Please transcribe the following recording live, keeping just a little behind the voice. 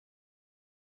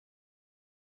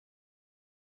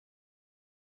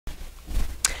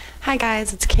Hi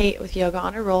guys, it's Kate with Yoga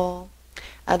on a Roll.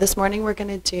 This morning we're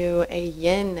going to do a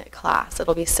Yin class.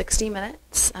 It'll be 60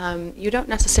 minutes. You don't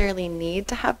necessarily need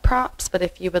to have props, but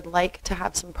if you would like to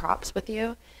have some props with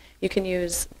you, you can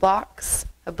use blocks,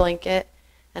 a blanket,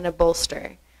 and a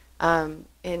bolster. In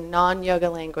non-yoga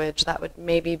language, that would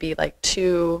maybe be like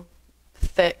two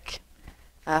thick,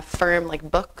 firm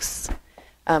like books,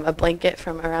 a blanket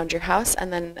from around your house,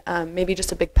 and then maybe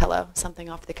just a big pillow, something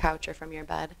off the couch or from your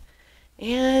bed.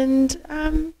 And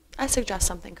I suggest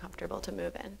something comfortable to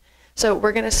move in. So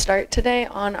we're going to start today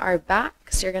on our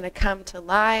backs. You're going to come to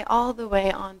lie all the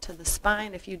way onto the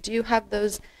spine. If you do have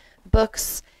those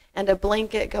books and a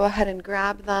blanket, go ahead and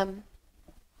grab them.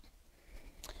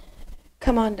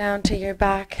 Come on down to your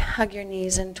back, hug your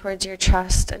knees in towards your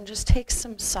chest, and just take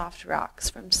some soft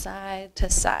rocks from side to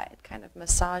side, kind of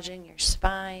massaging your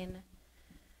spine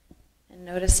and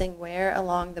noticing where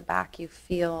along the back you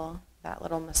feel that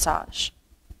little massage.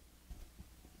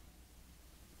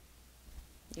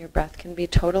 Your breath can be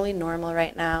totally normal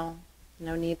right now.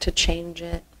 No need to change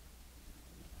it.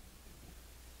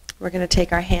 We're going to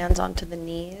take our hands onto the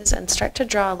knees and start to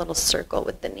draw a little circle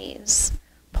with the knees,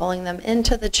 pulling them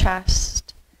into the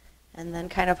chest and then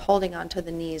kind of holding onto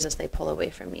the knees as they pull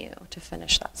away from you to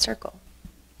finish that circle.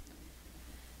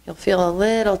 You'll feel a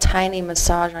little tiny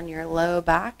massage on your low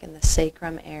back in the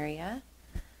sacrum area.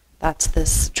 That's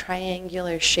this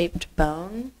triangular shaped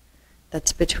bone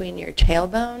that's between your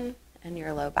tailbone and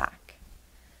your low back.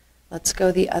 Let's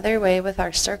go the other way with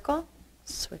our circle.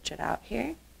 Switch it out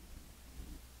here.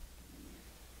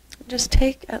 Just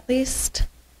take at least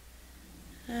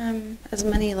as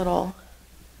many little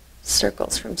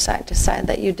circles from side to side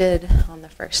that you did on the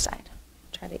first side.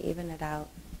 Try to even it out.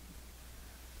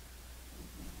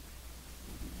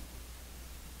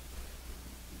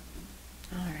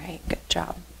 All right, good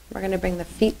job. We're going to bring the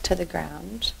feet to the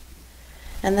ground.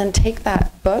 And then take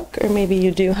that book, or maybe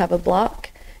you do have a block.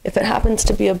 If it happens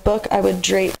to be a book, I would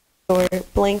drape your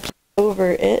blanket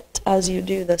over it as you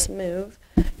do this move.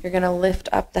 You're going to lift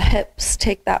up the hips,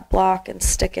 take that block and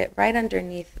stick it right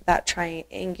underneath that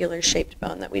triangular shaped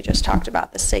bone that we just talked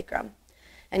about, the sacrum.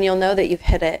 And you'll know that you've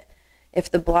hit it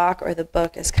if the block or the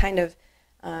book is kind of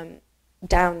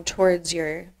down towards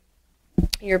your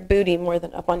booty more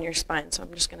than up on your spine. So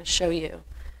I'm just going to show you.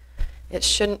 It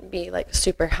shouldn't be like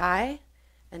super high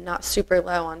and not super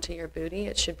low onto your booty.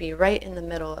 It should be right in the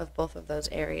middle of both of those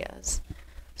areas.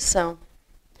 So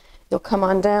you'll come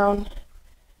on down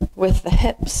with the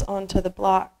hips onto the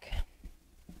block.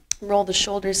 Roll the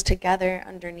shoulders together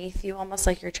underneath you, almost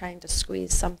like you're trying to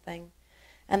squeeze something.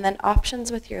 And then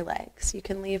options with your legs. You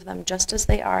can leave them just as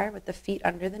they are with the feet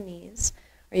under the knees,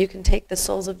 or you can take the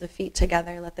soles of the feet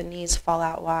together, let the knees fall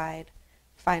out wide,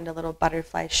 find a little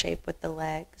butterfly shape with the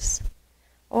legs.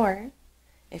 Or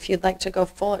if you'd like to go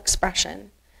full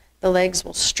expression, the legs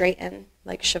will straighten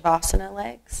like Shavasana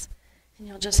legs, and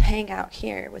you'll just hang out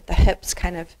here with the hips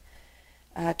kind of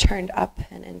turned up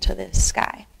and into the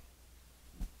sky.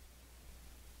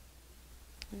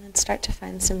 And then start to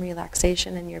find some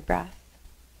relaxation in your breath.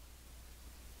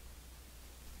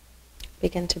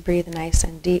 Begin to breathe nice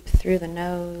and deep through the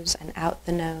nose and out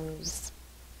the nose.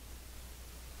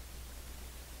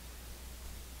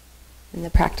 In the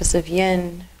practice of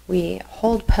Yin, we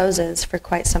hold poses for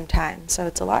quite some time, so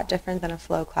it's a lot different than a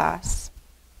flow class.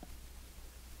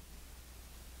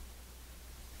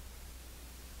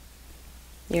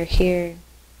 You're here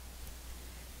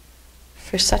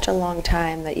for such a long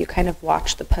time that you kind of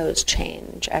watch the pose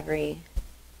change every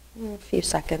few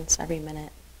seconds, every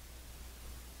minute.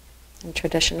 And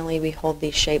traditionally we hold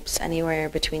these shapes anywhere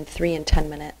between 3 and 10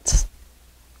 minutes,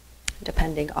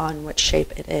 depending on which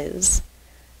shape it is.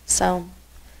 So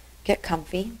get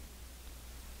comfy.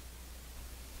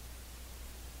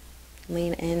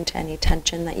 Lean into any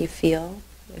tension that you feel.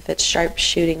 If it's sharp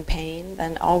shooting pain,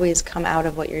 then always come out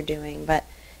of what you're doing. But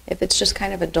if it's just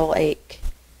kind of a dull ache,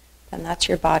 then that's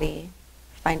your body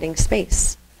finding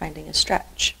space, finding a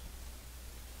stretch.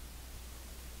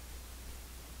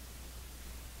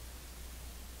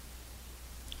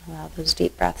 Allow those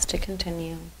deep breaths to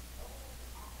continue.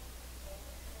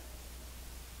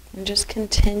 And just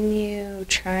continue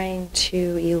trying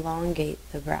to elongate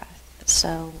the breath.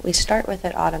 So we start with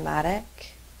it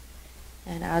automatic,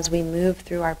 and as we move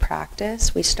through our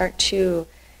practice, we start to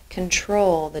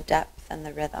control the depth and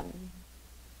the rhythm.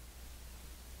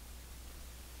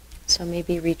 So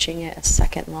maybe reaching it a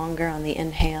second longer on the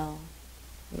inhale,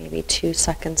 maybe 2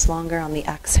 seconds longer on the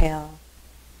exhale.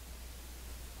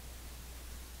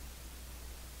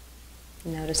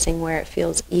 Noticing where it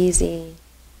feels easy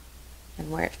and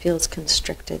where it feels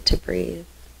constricted to breathe.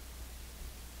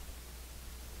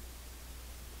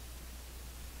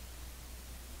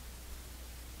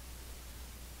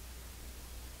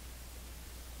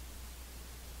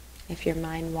 if your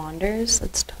mind wanders,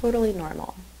 that's totally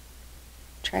normal.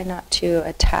 Try not to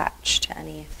attach to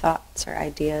any thoughts or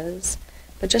ideas,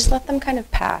 but just let them kind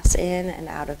of pass in and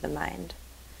out of the mind.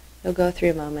 You'll go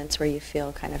through moments where you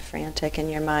feel kind of frantic in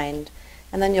your mind,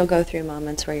 and then you'll go through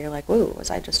moments where you're like, whoa,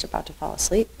 was I just about to fall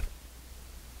asleep?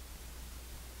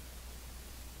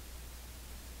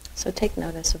 So take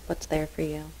notice of what's there for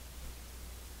you.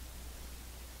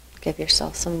 Give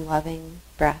yourself some loving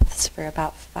breaths for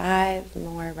about 5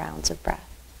 more rounds of breath.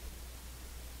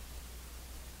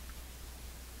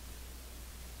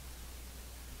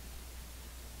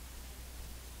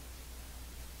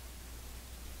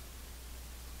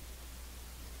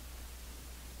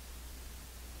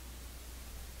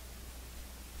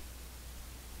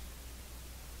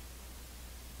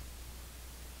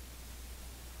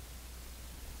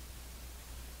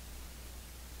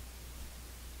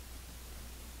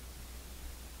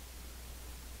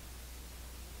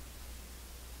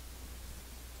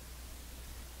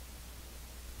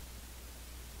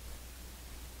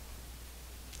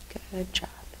 Good job.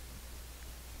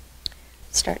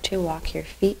 Start to walk your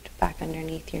feet back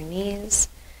underneath your knees.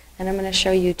 And I'm going to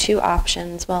show you 2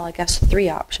 options, well, I guess 3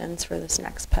 options for this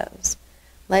next pose.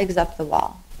 Legs up the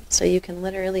wall. So you can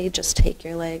literally just take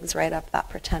your legs right up that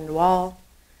pretend wall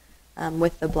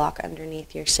with the block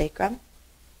underneath your sacrum.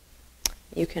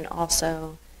 You can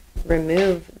also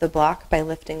remove the block by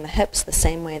lifting the hips the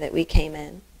same way that we came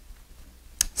in.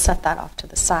 Set that off to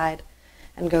the side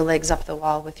and go legs up the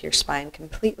wall with your spine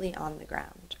completely on the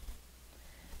ground.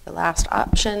 The last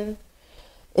option,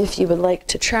 if you would like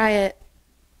to try it,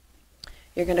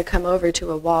 you're going to come over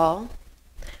to a wall,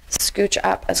 scooch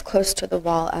up as close to the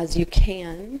wall as you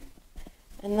can,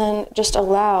 and then just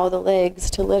allow the legs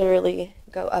to literally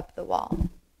go up the wall.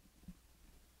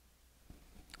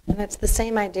 And it's the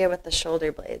same idea with the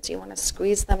shoulder blades. You want to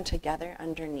squeeze them together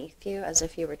underneath you as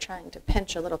if you were trying to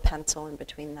pinch a little pencil in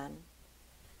between them.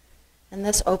 And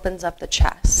this opens up the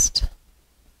chest.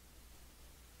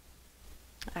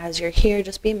 As you're here,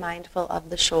 just be mindful of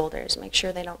the shoulders. Make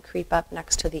sure they don't creep up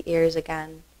next to the ears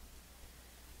again.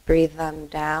 Breathe them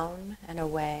down and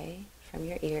away from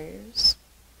your ears.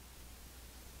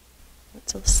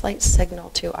 It's a slight signal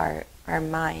to our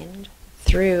mind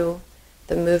through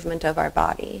the movement of our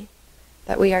body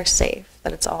that we are safe,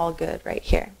 that it's all good right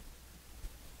here.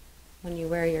 When you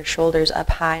wear your shoulders up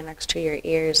high next to your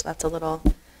ears, that's a little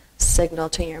signal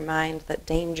to your mind that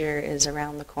danger is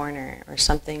around the corner or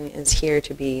something is here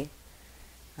to be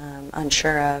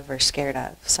unsure of or scared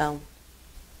of. So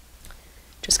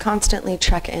just constantly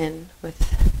check in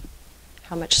with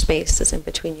how much space is in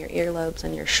between your earlobes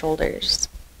and your shoulders.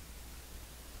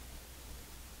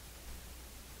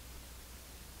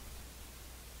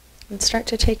 And start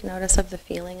to take notice of the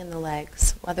feeling in the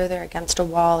legs, whether they're against a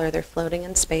wall or they're floating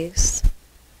in space.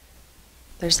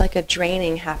 There's like a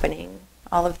draining happening.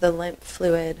 All of the lymph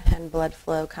fluid and blood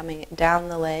flow coming down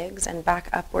the legs and back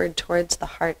upward towards the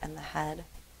heart and the head.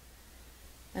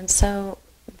 And so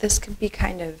this could be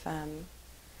kind of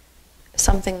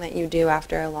something that you do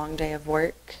after a long day of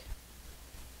work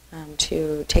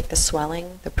to take the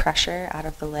swelling, the pressure out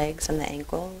of the legs and the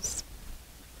ankles.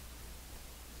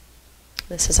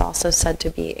 This is also said to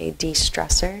be a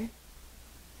de-stressor.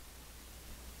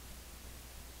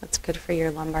 That's good for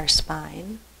your lumbar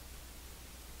spine.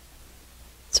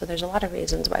 So there's a lot of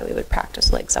reasons why we would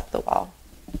practice legs up the wall.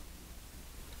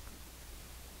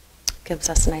 Gives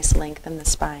us nice length in the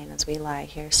spine as we lie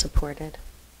here supported.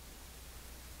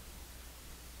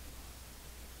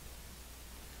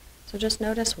 So just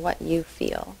notice what you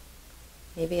feel.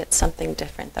 Maybe it's something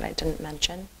different that I didn't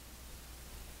mention.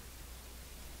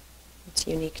 It's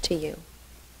unique to you.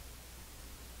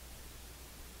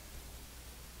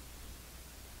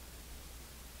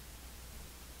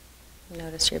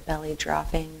 Notice your belly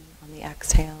dropping on the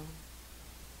exhale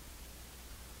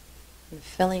and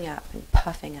filling up and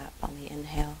puffing up on the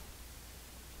inhale.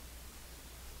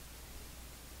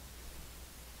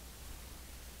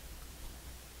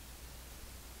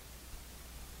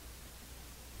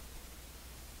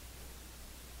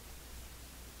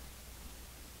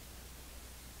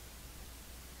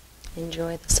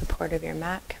 Enjoy the support of your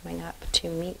mat coming up to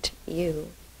meet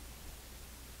you,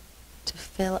 to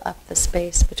fill up the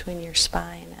space between your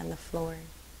spine and the floor.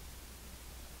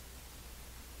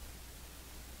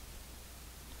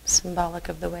 Symbolic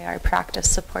of the way our practice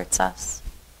supports us,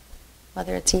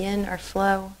 whether it's yin or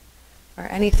flow or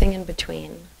anything in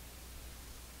between.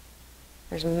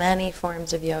 There's many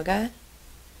forms of yoga,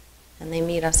 and they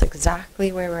meet us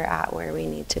exactly where we're at, where we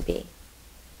need to be.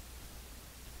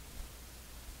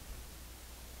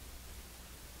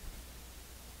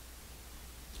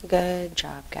 Good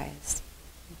job, guys.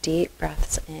 deep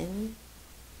breaths in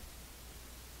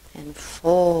and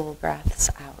full breaths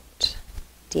out,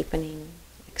 deepening,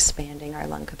 expanding our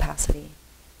lung capacity.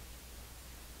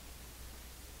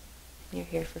 You're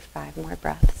here for 5 more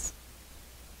breaths.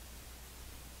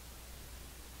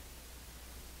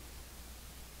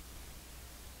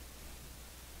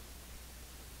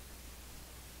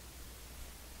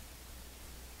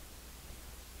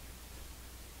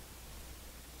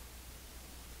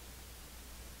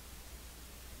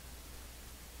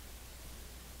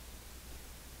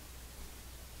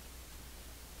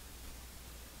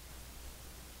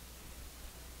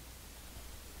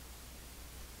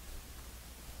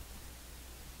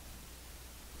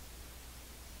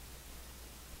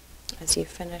 As you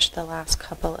finish the last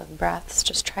couple of breaths,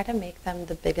 just try to make them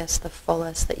the biggest, the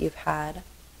fullest that you've had.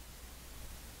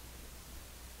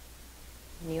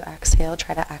 When you exhale,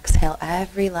 try to exhale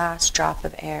every last drop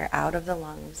of air out of the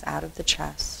lungs, out of the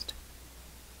chest.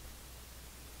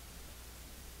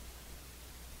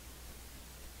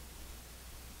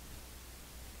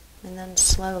 And then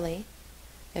slowly,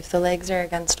 if the legs are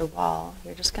against a wall,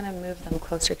 you're just going to move them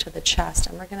closer to the chest,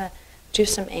 and we're going to do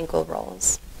some ankle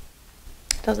rolls.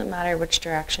 It doesn't matter which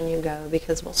direction you go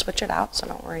because we'll switch it out, so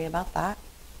don't worry about that.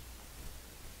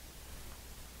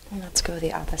 And let's go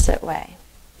the opposite way.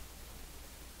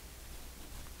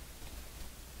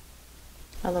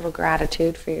 A little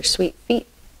gratitude for your sweet feet,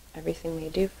 everything they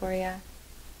do for you,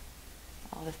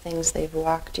 all the things they've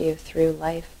walked you through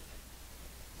life,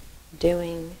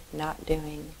 doing, not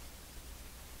doing.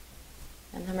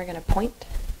 And then we're going to point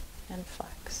and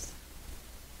flex.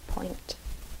 Point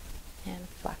and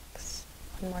flex.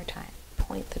 One more time.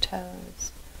 Point the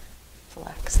toes,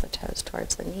 flex the toes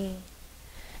towards the knee.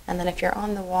 And then if you're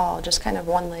on the wall, just kind of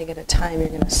one leg at a time, you're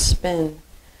going to spin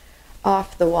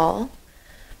off the wall,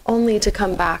 only to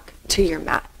come back to your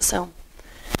mat. So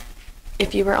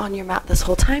if you were on your mat this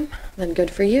whole time, then good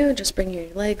for you. Just bring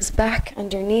your legs back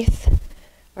underneath,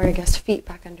 or I guess feet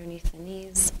back underneath the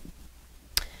knees.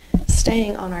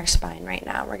 Staying on our spine right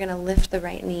now, we're going to lift the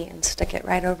right knee and stick it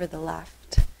right over the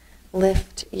left.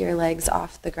 Lift your legs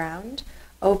off the ground.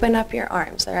 Open up your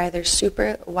arms. They're either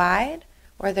super wide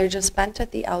or they're just bent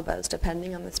at the elbows,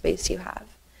 depending on the space you have.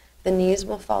 The knees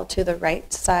will fall to the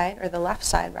right side, or the left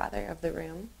side rather, of the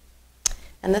room.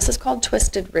 And this is called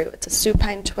twisted root. It's a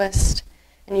supine twist,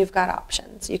 and you've got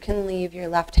options. You can leave your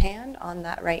left hand on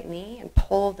that right knee and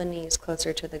pull the knees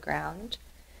closer to the ground.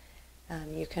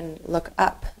 You can look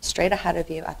up straight ahead of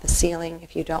you at the ceiling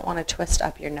if you don't want to twist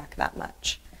up your neck that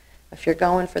much. If you're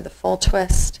going for the full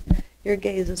twist, your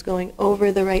gaze is going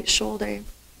over the right shoulder.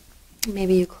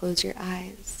 Maybe you close your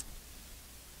eyes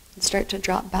and start to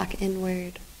drop back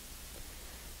inward.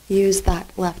 Use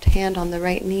that left hand on the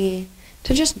right knee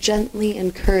to just gently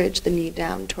encourage the knee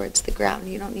down towards the ground.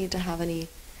 You don't need to have any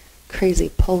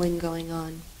crazy pulling going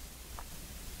on.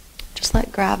 Just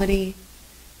let gravity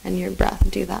and your breath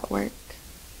do that work.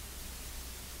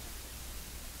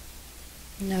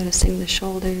 Noticing the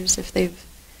shoulders, if they've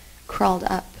crawled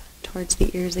up towards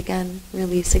the ears again,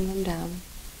 releasing them down.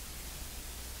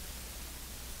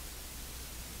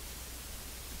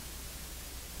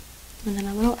 And then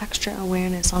a little extra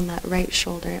awareness on that right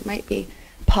shoulder. It might be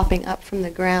popping up from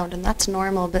the ground, and that's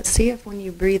normal, but see if when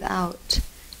you breathe out,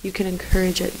 you can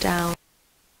encourage it down.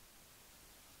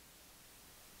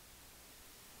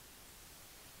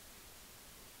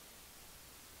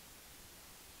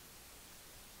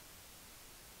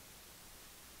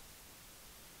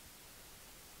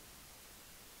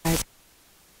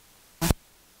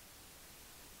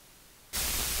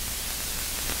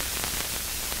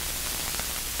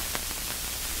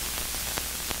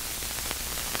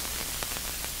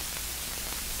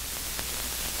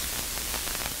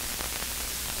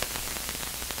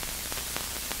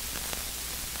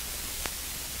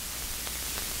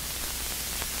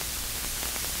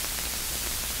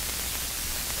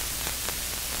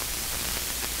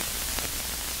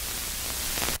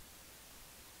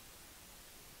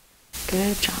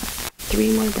 Good job.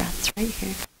 3 more breaths right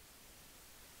here.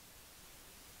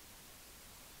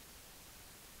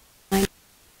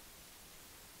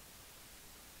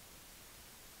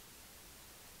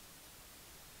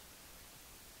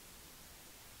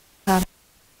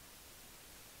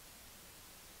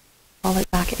 Call it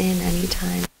back in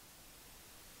anytime.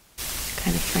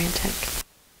 Kind of frantic.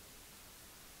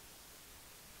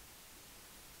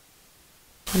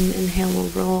 On an inhale, we'll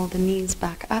roll the knees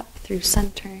back up through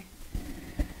center.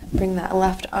 Bring that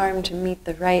left arm to meet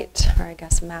the right, or I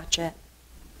guess match it.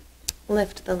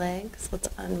 Lift the legs. Let's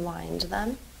unwind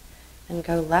them and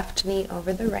go left knee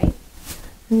over the right.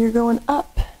 And you're going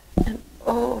up and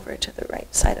over to the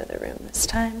right side of the room this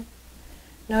time.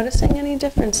 Noticing any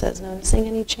differences, noticing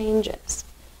any changes.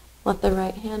 Let the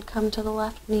right hand come to the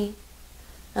left knee,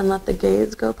 and let the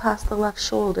gaze go past the left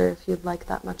shoulder if you'd like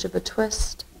that much of a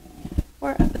twist,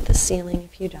 or up at the ceiling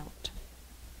if you don't.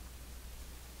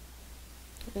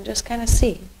 And just kind of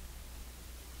see.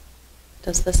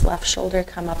 Does this left shoulder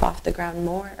come up off the ground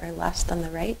more or less than the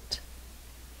right?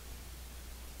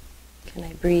 Can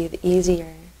I breathe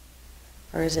easier,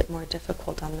 or is it more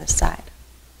difficult on this side?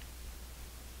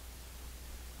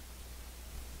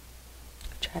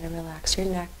 Try to relax your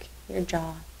neck, your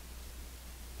jaw.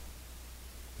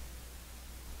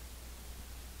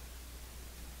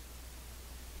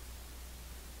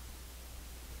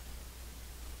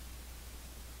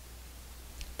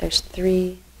 There's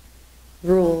 3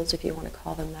 rules, if you want to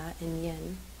call them that, in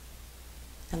Yin.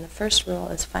 And the first rule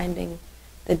is finding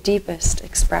the deepest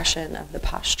expression of the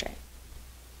posture.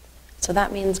 So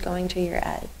that means going to your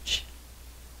edge,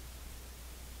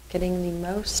 getting the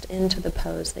most into the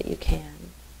pose that you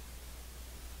can.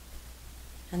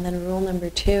 And then rule number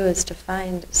 2 is to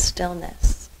find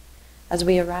stillness. As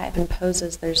we arrive in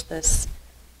poses, there's this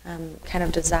kind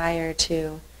of desire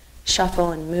to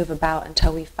shuffle and move about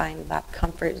until we find that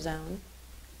comfort zone,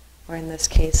 or in this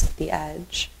case, the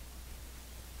edge.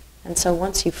 And so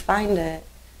once you find it,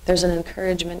 there's an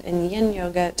encouragement in Yin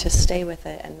Yoga to stay with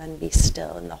it and then be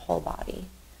still in the whole body.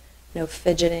 No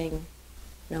fidgeting,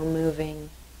 no moving.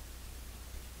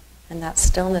 And that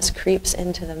stillness creeps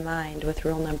into the mind with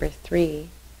rule number 3,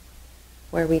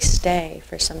 where we stay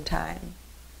for some time.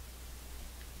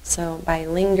 So by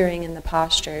lingering in the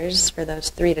postures for those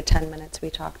 3 to 10 minutes we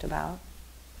talked about,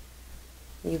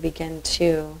 you begin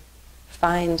to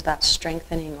find that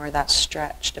strengthening or that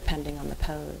stretch, depending on the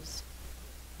pose,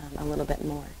 a little bit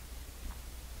more.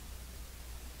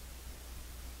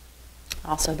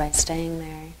 Also by staying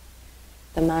there,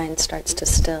 the mind starts to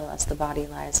still as the body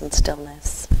lies in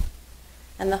stillness.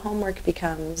 And the homework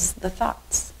becomes the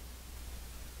thoughts.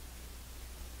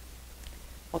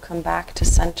 We'll come back to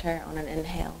center on an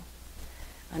inhale.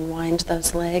 Unwind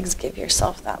those legs, give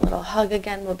yourself that little hug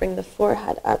again. We'll bring the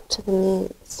forehead up to the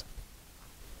knees.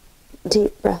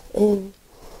 Deep breath in.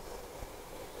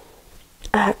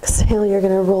 Exhale, you're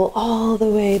going to roll all the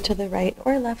way to the right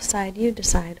or left side, you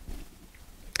decide.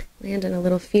 Land in a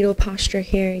little fetal posture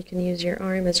here. You can use your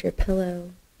arm as your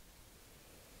pillow.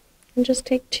 And just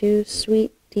take 2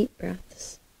 sweet, deep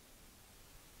breaths.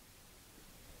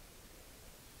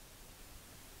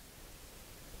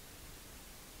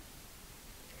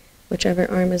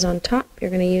 Whichever arm is on top, you're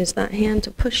going to use that hand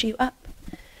to push you up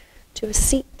to a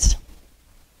seat.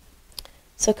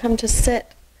 So come to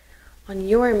sit on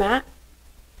your mat.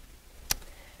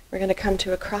 We're going to come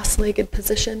to a cross-legged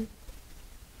position.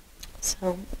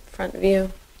 So, front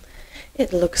view.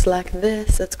 It looks like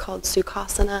this. It's called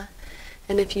Sukhasana.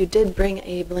 And if you did bring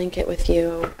a blanket with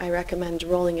you, I recommend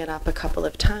rolling it up a couple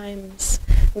of times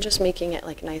and just making it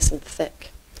like nice and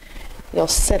thick. You'll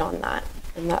sit on that,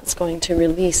 and that's going to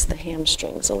release the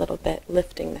hamstrings a little bit.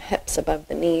 Lifting the hips above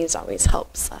the knees always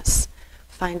helps us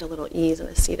find a little ease in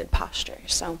a seated posture.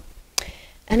 So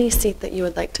any seat that you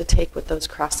would like to take with those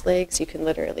crossed legs, you can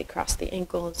literally cross the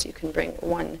ankles. You can bring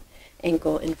one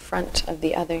ankle in front of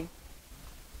the other.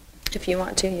 If you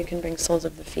want to, you can bring soles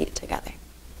of the feet together.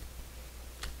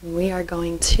 We are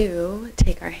going to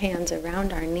take our hands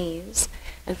around our knees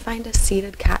and find a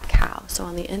seated cat-cow. So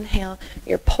on the inhale,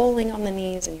 you're pulling on the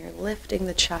knees and you're lifting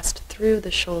the chest through the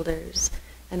shoulders.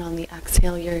 And on the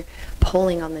exhale, you're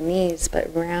pulling on the knees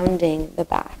but rounding the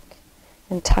back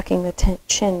and tucking the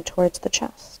chin towards the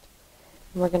chest.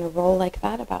 And we're going to roll like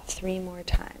that about 3 more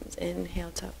times.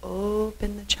 Inhale to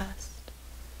open the chest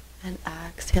and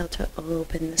exhale to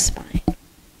open the spine.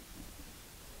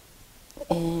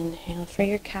 Inhale for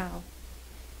your cow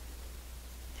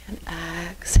and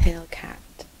exhale cat.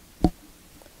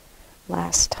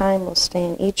 Last time, we'll stay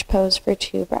in each pose for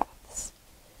 2 breaths.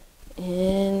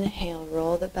 Inhale,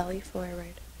 roll the belly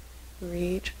forward,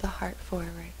 reach the heart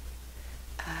forward.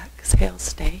 Exhale,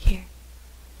 stay here.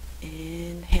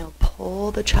 Inhale,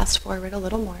 pull the chest forward a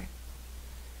little more.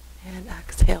 And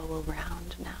exhale, we'll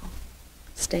round now.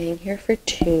 Staying here for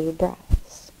 2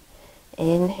 breaths.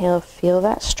 Inhale, feel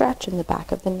that stretch in the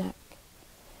back of the neck.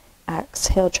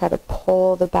 Exhale, try to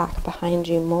pull the back behind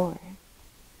you more.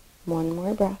 1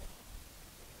 more breath.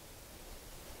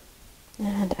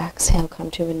 And exhale, come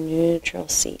to a neutral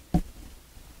seat.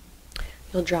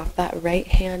 You'll drop that right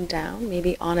hand down,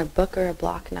 maybe on a book or a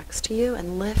block next to you,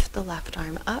 and lift the left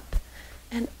arm up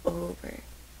and over.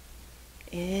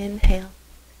 Inhale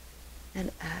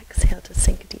and exhale to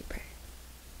sink deeper.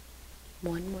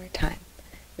 1 more time.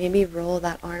 Maybe roll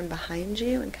that arm behind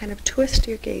you and kind of twist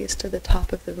your gaze to the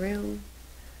top of the room.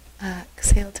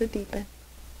 Exhale to deepen.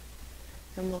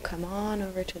 And we'll come on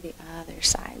over to the other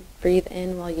side. Breathe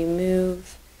in while you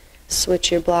move.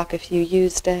 Switch your block if you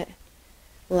used it.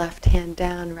 Left hand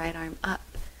down, right arm up.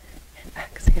 And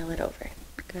exhale it over.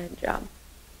 Good job.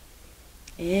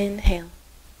 Inhale.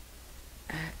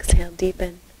 Exhale,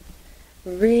 deepen.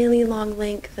 Really long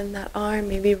length in that arm,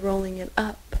 maybe rolling it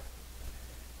up.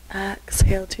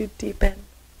 Exhale to deepen.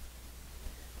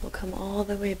 We'll come all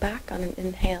the way back on an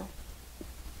inhale.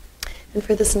 And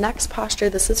for this next posture,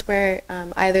 this is where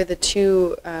either the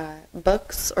two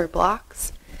books or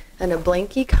blocks and a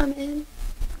blankie come in,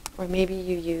 or maybe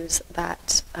you use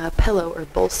that pillow or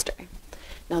bolster.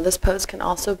 Now this pose can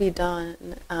also be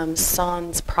done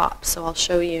sans prop, so I'll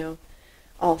show you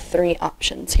all three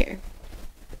options here.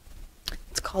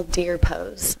 It's called deer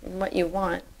pose. And what you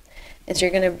want is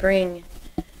you're going to bring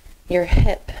your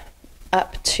hip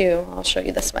up to, I'll show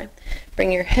you this way,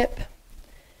 bring your hip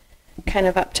kind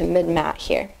of up to mid-mat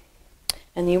here.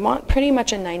 And you want pretty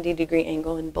much a 90-degree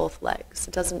angle in both legs.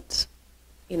 It doesn't,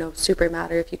 super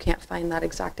matter if you can't find that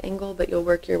exact angle, but you'll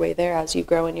work your way there as you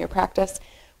grow in your practice.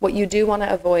 What you do want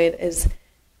to avoid is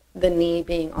the knee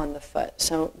being on the foot.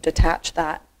 So detach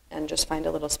that and just find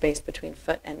a little space between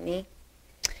foot and knee.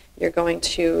 You're going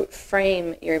to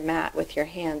frame your mat with your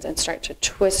hands and start to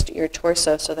twist your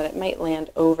torso so that it might land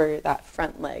over that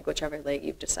front leg, whichever leg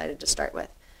you've decided to start with.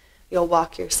 You'll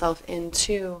walk yourself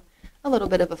into a little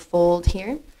bit of a fold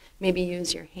here. Maybe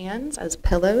use your hands as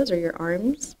pillows or your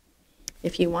arms.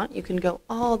 If you want, you can go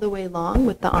all the way long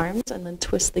with the arms and then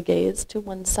twist the gaze to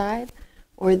one side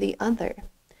or the other.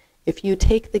 If you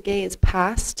take the gaze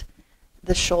past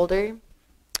the shoulder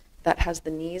that has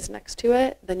the knees next to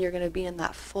it, then you're going to be in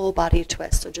that full body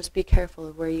twist. So just be careful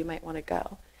of where you might want to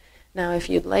go. Now, if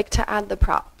you'd like to add the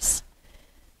props,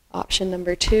 option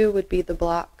number 2 would be the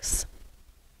blocks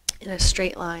in a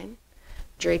straight line,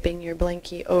 draping your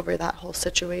blankie over that whole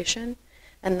situation,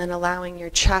 and then allowing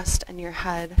your chest and your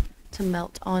head to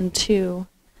melt onto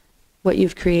what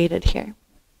you've created here.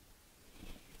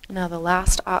 Now the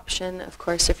last option, of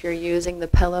course, if you're using the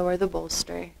pillow or the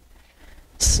bolster,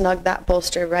 snug that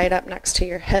bolster right up next to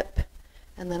your hip,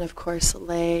 and then of course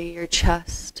lay your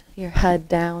chest, your head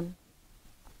down,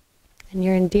 and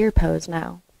you're in deer pose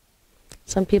now.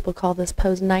 Some people call this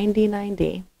pose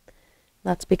 90-90.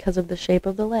 That's because of the shape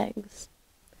of the legs.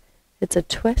 It's a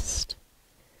twist,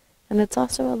 and it's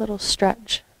also a little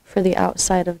stretch for the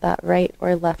outside of that right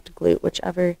or left glute,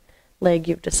 whichever leg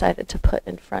you've decided to put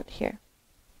in front here.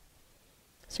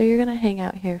 So you're going to hang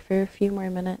out here for a few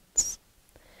more minutes.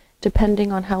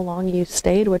 Depending on how long you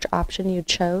stayed, which option you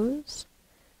chose,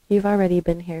 you've already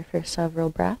been here for several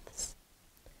breaths.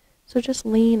 So just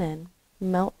lean in,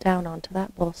 melt down onto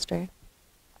that bolster.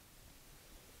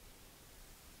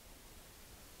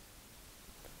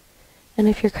 And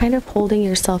if you're kind of holding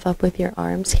yourself up with your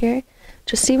arms here,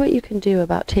 just see what you can do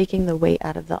about taking the weight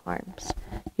out of the arms.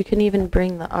 You can even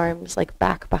bring the arms like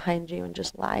back behind you and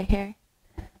just lie here.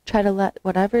 Try to let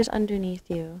whatever's underneath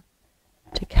you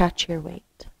to catch your weight.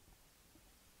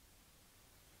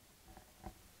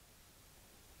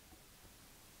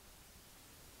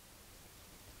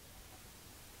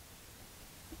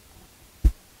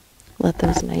 Let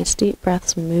those nice deep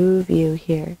breaths move you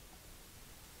here.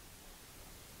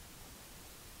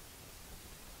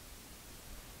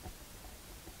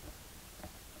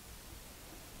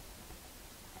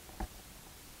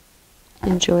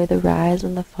 Enjoy the rise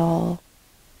and the fall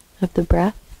of the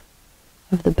breath,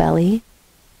 of the belly,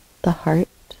 the heart.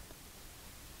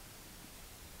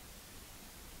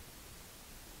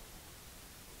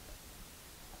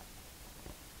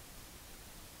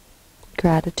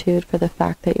 Gratitude for the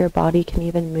fact that your body can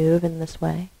even move in this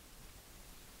way.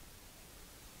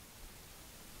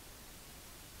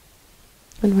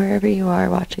 And wherever you are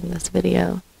watching this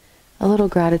video, a little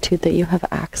gratitude that you have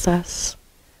access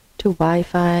to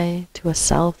Wi-Fi, to a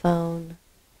cell phone,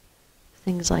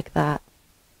 things like that.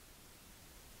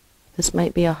 This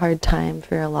might be a hard time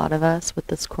for a lot of us with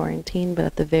this quarantine, but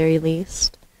at the very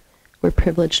least, we're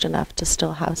privileged enough to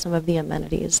still have some of the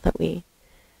amenities that we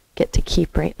get to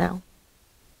keep right now.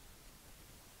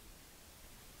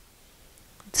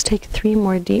 Let's take 3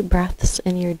 more deep breaths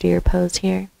in your deer pose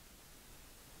here.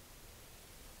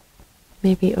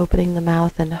 Maybe opening the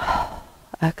mouth and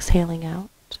exhaling out.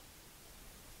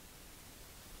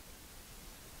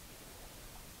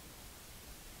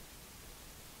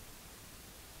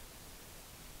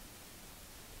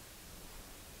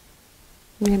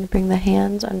 You're going to bring the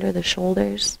hands under the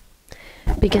shoulders.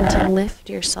 Begin to lift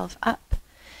yourself up.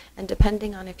 And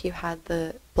depending on if you had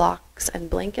the blocks and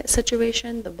blanket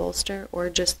situation, the bolster,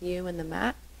 or just you and the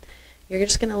mat, you're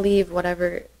just going to leave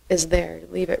whatever is there.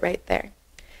 Leave it right there.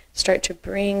 Start to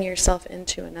bring yourself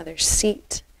into another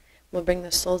seat. We'll bring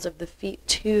the soles of the feet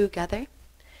together.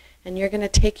 And you're going to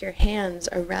take your hands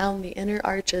around the inner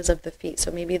arches of the feet.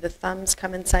 So maybe the thumbs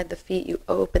come inside the feet. You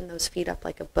open those feet up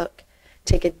like a book.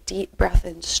 Take a deep breath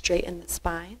in, straighten the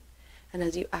spine. And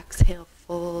as you exhale,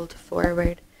 fold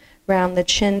forward, round the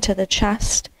chin to the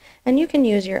chest. And you can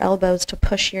use your elbows to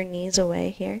push your knees away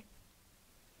here.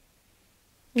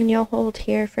 And you'll hold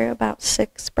here for about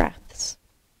 6 breaths.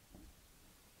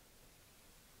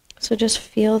 So just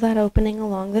feel that opening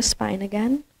along the spine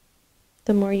again.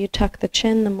 The more you tuck the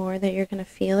chin, the more that you're going to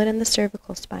feel it in the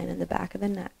cervical spine and the back of the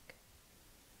neck.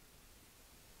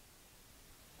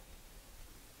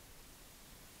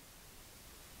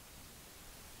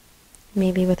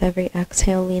 Maybe with every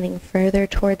exhale, leaning further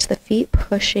towards the feet,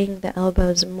 pushing the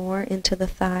elbows more into the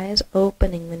thighs,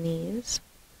 opening the knees.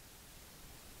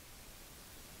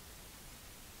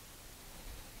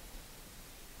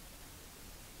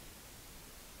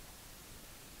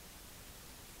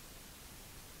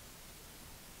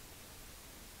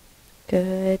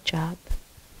 Good job.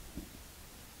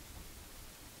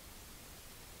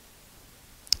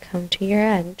 Come to your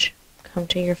edge. Come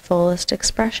to your fullest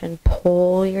expression.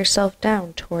 Pull yourself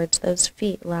down towards those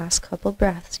feet. Last couple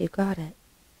breaths. You got it.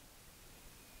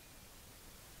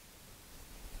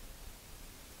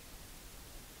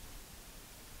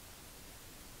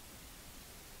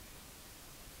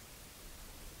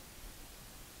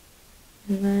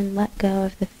 And then let go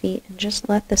of the feet and just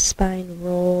let the spine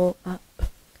roll up.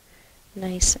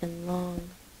 Nice and long.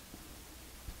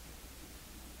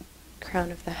 Crown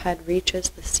of the head reaches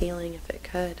the ceiling if it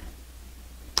could.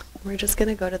 We're just going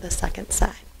to go to the second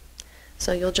side.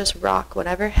 So you'll just rock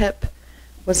whatever hip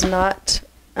was not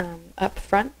up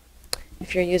front.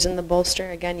 If you're using the bolster,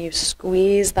 again, you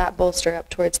squeeze that bolster up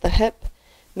towards the hip.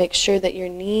 Make sure that your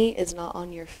knee is not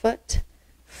on your foot.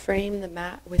 Frame the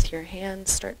mat with your hands.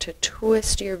 Start to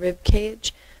twist your rib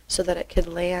cage so that it could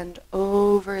land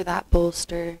over that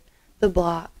bolster, the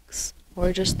blocks,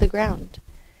 or just the ground.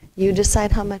 You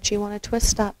decide how much you want to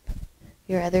twist up.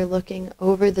 You're either looking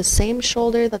over the same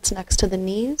shoulder that's next to the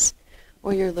knees,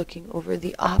 or you're looking over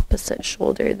the opposite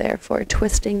shoulder, therefore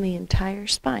twisting the entire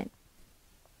spine.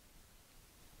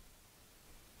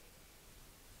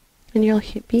 And you'll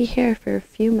be here for a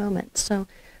few moments, so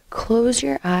close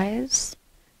your eyes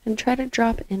and try to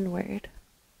drop inward.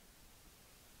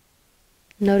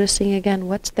 Noticing again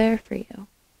what's there for you.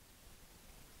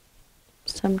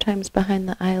 Sometimes behind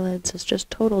the eyelids is just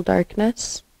total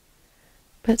darkness,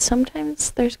 but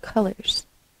sometimes there's colors,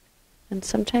 and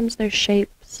sometimes there's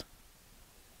shapes.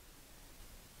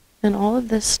 And all of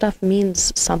this stuff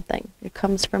means something. It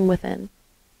comes from within.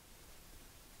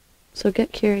 So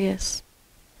get curious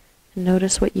and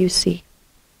notice what you see.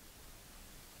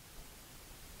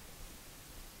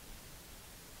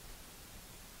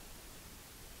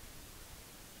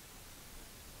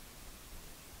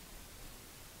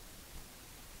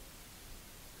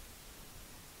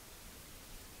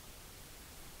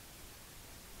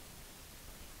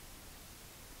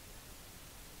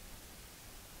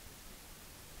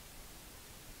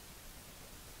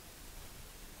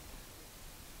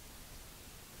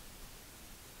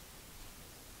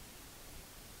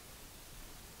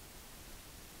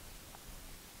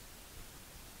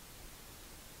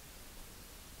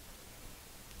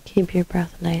 Keep your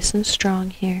breath nice and strong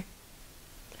here.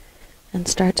 And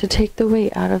start to take the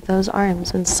weight out of those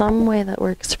arms in some way that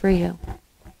works for you.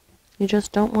 You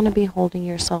just don't want to be holding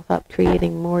yourself up,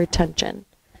 creating more tension.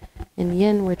 In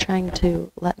Yin, we're trying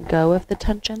to let go of the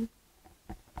tension.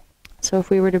 So if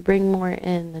we were to bring more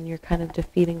in, then you're kind of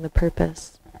defeating the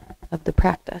purpose of the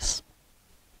practice.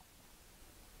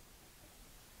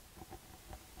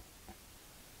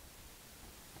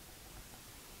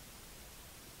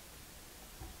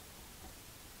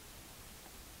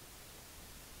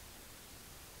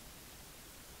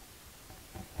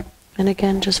 And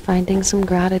again, just finding some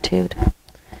gratitude.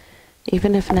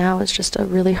 Even if now is just a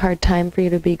really hard time for you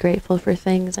to be grateful for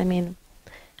things. I mean,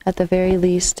 at the very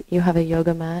least, you have a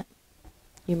yoga mat.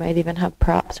 You might even have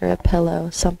props or a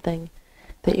pillow, something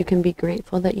that you can be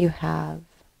grateful that you have.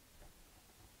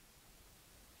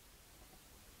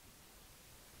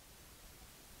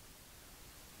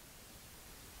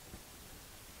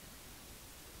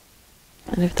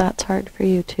 And if that's hard for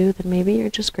you too, then maybe you're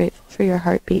just grateful for your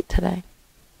heartbeat today.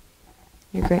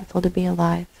 You're grateful to be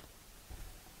alive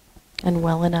and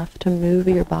well enough to move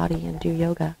your body and do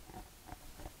yoga.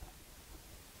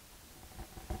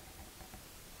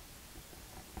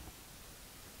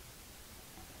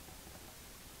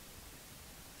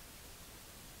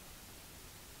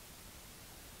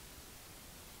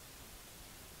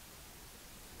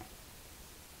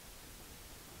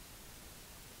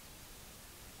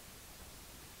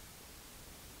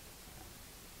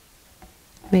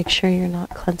 Make sure you're not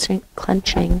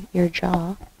clenching your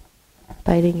jaw,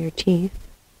 biting your teeth.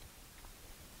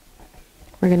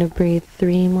 We're going to breathe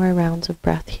 3 more rounds of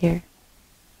breath here.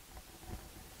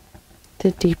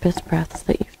 The deepest breaths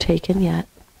that you've taken yet.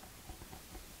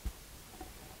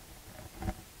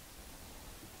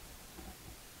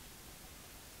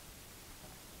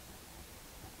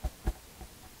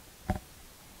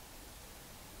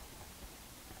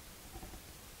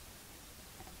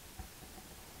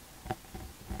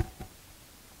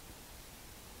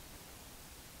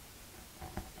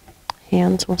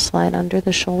 Hands will slide under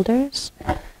the shoulders.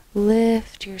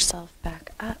 Lift yourself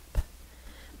back up.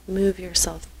 Move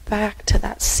yourself back to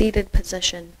that seated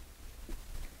position.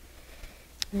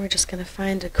 And we're just going to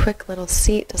find a quick little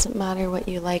seat. Doesn't matter what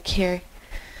you like here.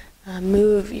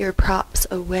 Move your props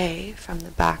away from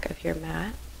the back of your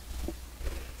mat.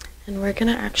 And we're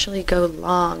going to actually go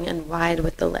long and wide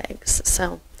with the legs.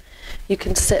 So you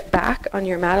can sit back on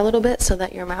your mat a little bit so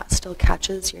that your mat still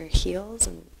catches your heels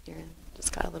and you're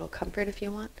just got a little comfort if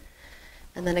you want.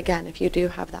 And then again, if you do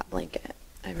have that blanket,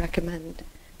 I recommend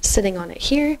sitting on it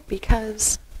here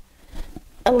because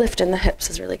a lift in the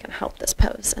hips is really going to help this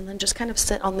pose. And then just kind of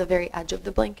sit on the very edge of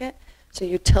the blanket so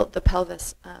you tilt the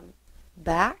pelvis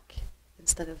back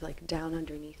instead of like down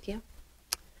underneath you.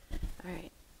 All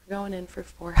right, we're going in for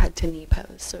forehead to knee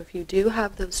pose. So if you do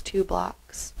have those 2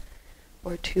 blocks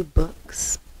or 2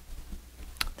 books,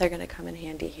 they're going to come in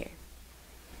handy here.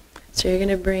 So you're going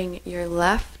to bring your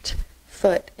left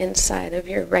foot inside of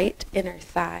your right inner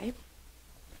thigh.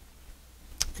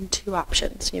 And 2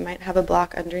 options. You might have a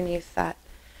block underneath that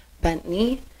bent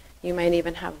knee. You might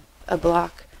even have a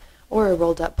block or a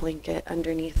rolled up blanket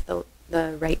underneath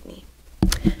the right knee.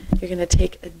 You're going to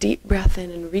take a deep breath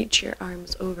in and reach your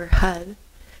arms overhead.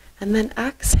 And then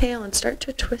exhale and start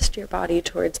to twist your body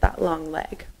towards that long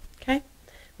leg. Okay?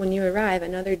 When you arrive,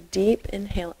 another deep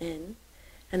inhale in.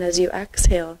 And as you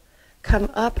exhale,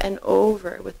 come up and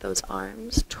over with those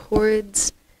arms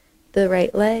towards the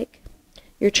right leg.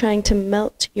 You're trying to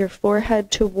melt your forehead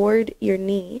toward your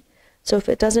knee. So if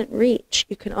it doesn't reach,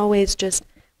 you can always just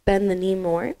bend the knee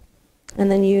more and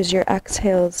then use your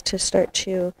exhales to start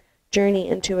to journey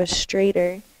into a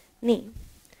straighter knee.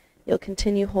 You'll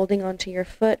continue holding onto your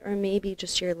foot or maybe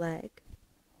just your leg.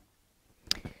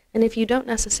 And if you don't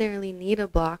necessarily need a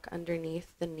block underneath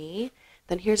the knee,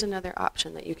 then here's another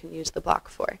option that you can use the block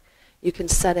for. You can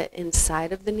set it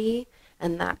inside of the knee,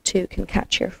 and that too can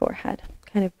catch your forehead,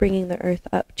 kind of bringing the earth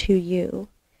up to you.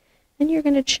 And you're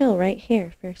going to chill right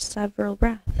here for several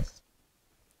breaths.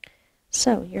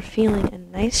 So you're feeling a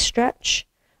nice stretch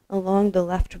along the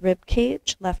left rib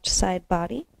cage, left side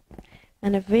body,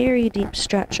 and a very deep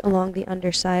stretch along the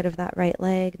underside of that right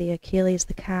leg, the Achilles,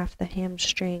 the calf, the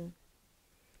hamstring.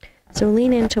 So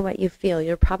lean into what you feel.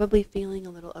 You're probably feeling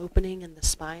a little opening in the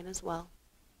spine as well.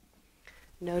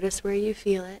 Notice where you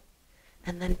feel it,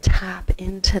 and then tap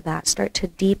into that. Start to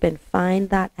deepen, find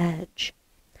that edge.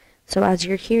 So as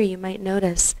you're here, you might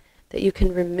notice that you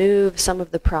can remove some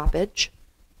of the proppage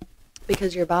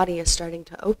because your body is starting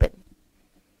to open.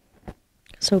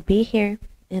 So be here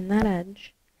in that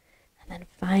edge, and then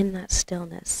find that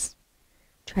stillness.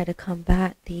 Try to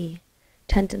combat the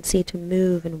tendency to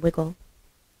move and wiggle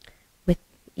with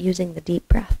using the deep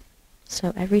breath.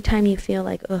 So every time you feel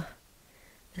like, ugh,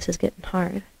 this is getting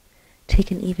hard, take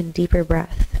an even deeper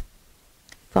breath.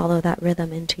 Follow that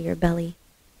rhythm into your belly.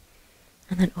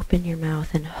 And then open your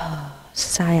mouth and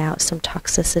sigh out some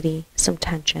toxicity, some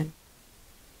tension.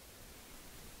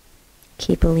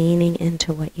 Keep leaning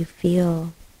into what you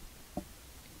feel.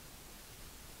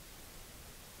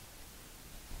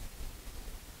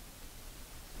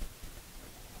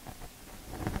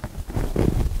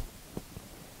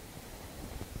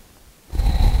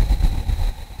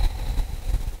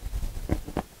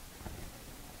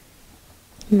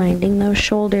 Minding those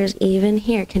shoulders even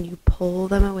here. Can you pull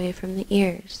them away from the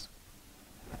ears?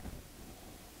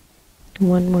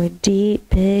 One more deep,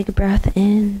 big breath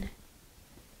in.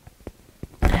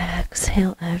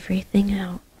 Exhale everything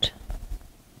out.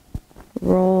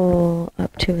 Roll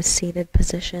up to a seated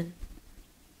position.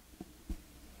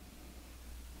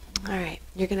 All right,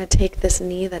 you're going to take this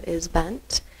knee that is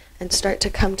bent and start to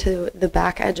come to the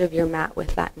back edge of your mat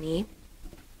with that knee.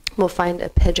 We'll find a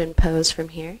pigeon pose from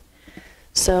here.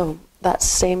 So that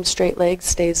same straight leg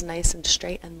stays nice and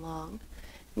straight and long.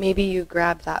 Maybe you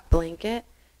grab that blanket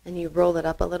and you roll it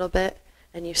up a little bit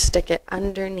and you stick it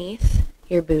underneath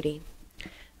your booty.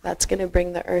 That's going to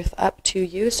bring the earth up to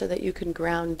you so that you can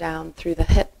ground down through the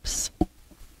hips.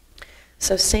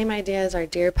 So same idea as our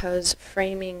deer pose,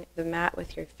 framing the mat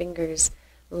with your fingers,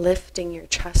 lifting your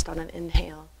chest on an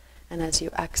inhale, And as you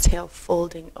exhale,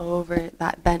 folding over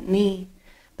that bent knee,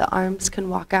 the arms can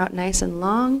walk out nice and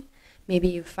long. Maybe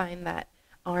you find that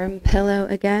arm pillow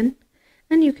again,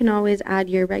 and you can always add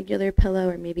your regular pillow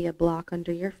or maybe a block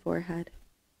under your forehead.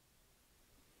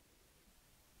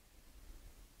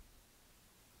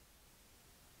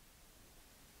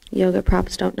 Yoga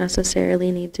props don't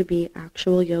necessarily need to be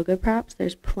actual yoga props.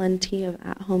 There's plenty of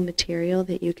at-home material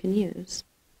that you can use.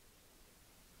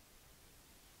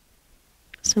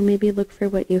 So maybe look for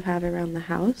what you have around the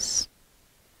house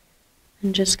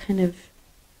and just kind of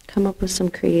come up with some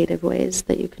creative ways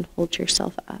that you can hold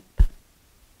yourself up.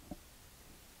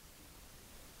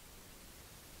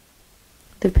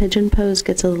 The pigeon pose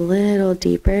gets a little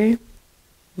deeper,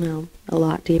 well, a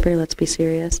lot deeper, let's be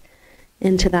serious,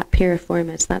 into that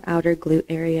piriformis, that outer glute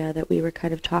area that we were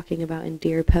kind of talking about in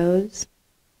deer pose.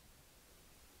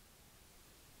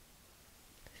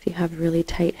 If you have really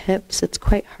tight hips, it's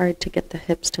quite hard to get the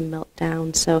hips to melt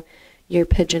down, so your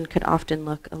pigeon could often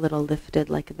look a little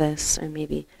lifted like this, or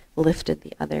maybe lifted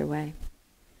the other way.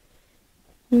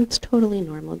 And it's totally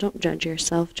normal. Don't judge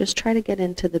yourself. Just try to get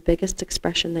into the biggest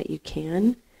expression that you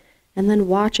can, and then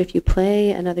watch if you play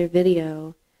another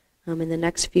video in the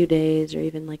next few days or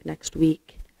even like next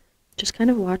week. Just kind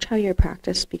of watch how your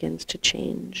practice begins to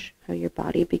change, how your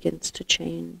body begins to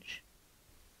change.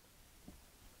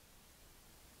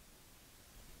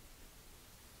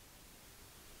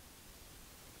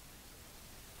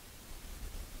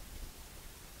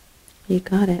 You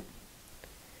got it.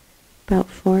 About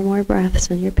 4 more breaths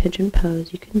in your pigeon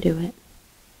pose. You can do it.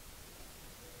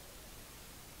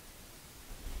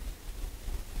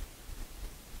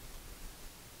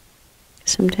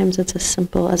 Sometimes it's as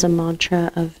simple as a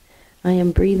mantra of, I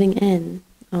am breathing in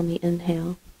on the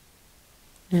inhale,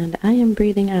 and I am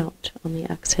breathing out on the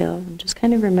exhale. And just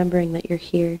kind of remembering that you're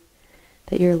here,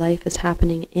 that your life is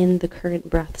happening in the current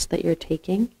breaths that you're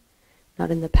taking,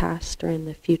 not in the past or in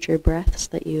the future breaths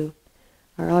that you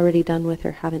are already done with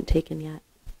or haven't taken yet.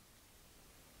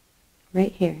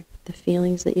 Right here, the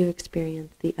feelings that you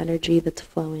experience, the energy that's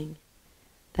flowing,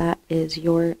 that is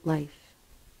your life.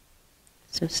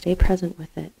 So stay present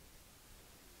with it.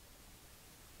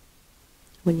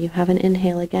 When you have an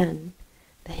inhale again,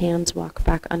 the hands walk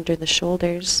back under the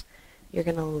shoulders. You're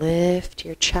going to lift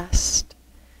your chest.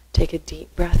 Take a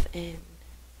deep breath in.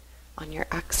 On your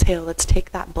exhale, let's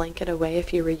take that blanket away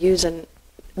if you were using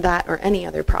that or any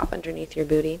other prop underneath your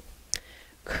booty.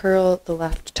 Curl the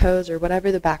left toes or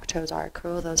whatever the back toes are.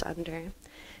 Curl those under.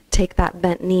 Take that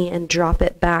bent knee and drop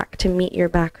it back to meet your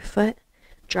back foot.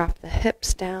 Drop the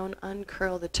hips down,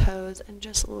 uncurl the toes, and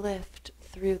just lift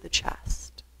through the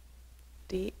chest.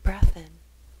 Deep breath in.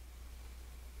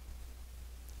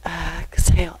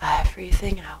 Exhale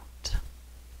everything out.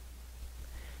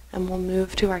 And we'll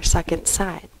move to our second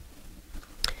side.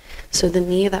 So the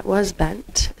knee that was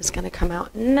bent is going to come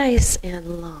out nice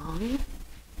and long.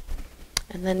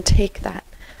 And then take that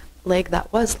leg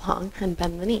that was long and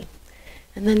bend the knee.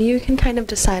 And then you can kind of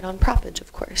decide on proppage,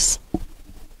 of course.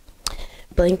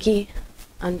 Blankie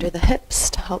under the hips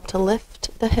to help to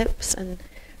lift the hips and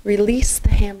release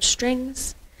the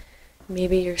hamstrings.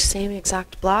 Maybe your same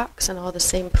exact blocks in all the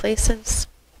same places.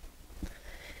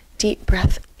 Deep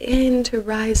breath in to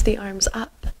rise the arms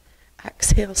up.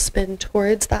 Exhale, spin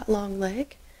towards that long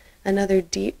leg. Another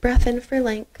deep breath in for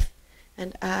length.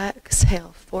 And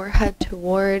exhale, forehead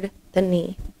toward the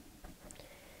knee.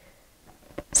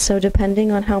 So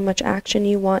depending on how much action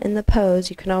you want in the pose,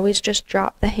 you can always just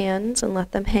drop the hands and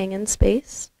let them hang in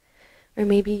space. Or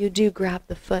maybe you do grab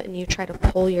the foot and you try to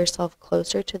pull yourself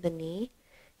closer to the knee.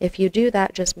 If you do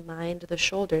that, just mind the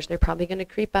shoulders. They're probably going to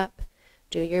creep up.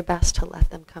 Do your best to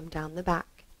let them come down the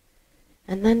back.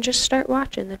 And then just start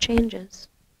watching the changes.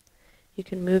 You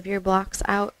can move your blocks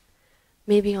out,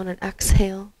 maybe on an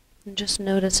exhale, and just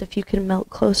notice if you can melt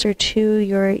closer to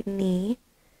your knee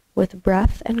with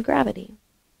breath and gravity.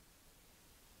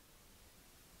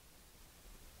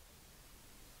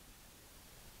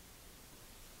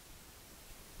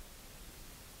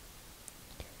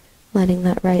 Letting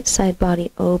that right side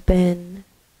body open,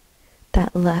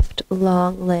 that left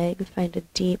long leg find a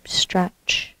deep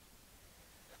stretch.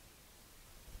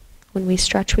 When we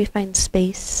stretch, we find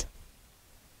space.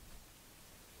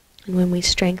 And when we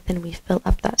strengthen, we fill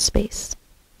up that space.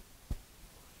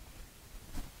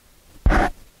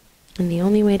 And the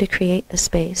only way to create the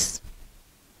space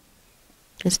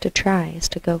is to try, is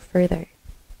to go further.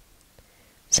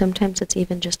 Sometimes it's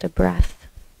even just a breath.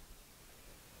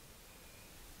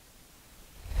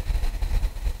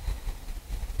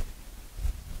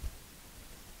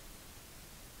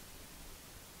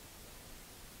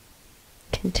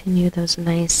 Continue those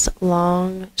nice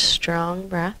long strong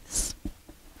breaths,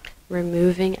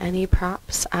 removing any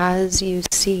props as you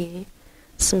see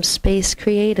some space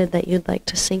created that you'd like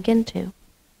to sink into.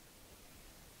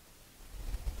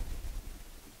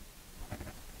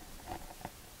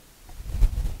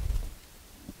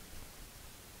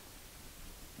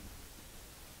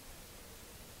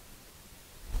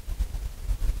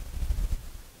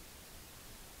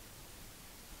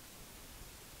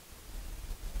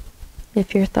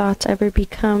 If your thoughts ever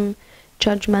become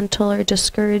judgmental or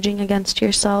discouraging against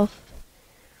yourself,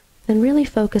 then really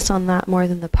focus on that more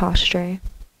than the posture.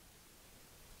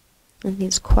 In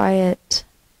these quiet,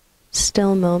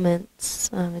 still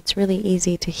moments, it's really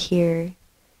easy to hear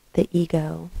the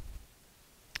ego.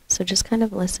 So just kind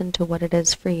of listen to what it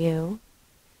is for you,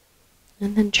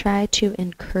 and then try to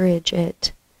encourage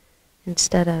it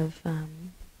instead of,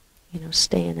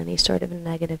 stay in any sort of a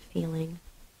negative feeling.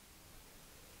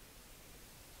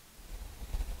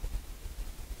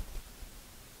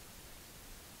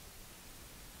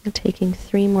 And taking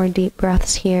 3 more deep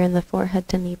breaths here in the forehead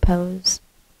to knee pose.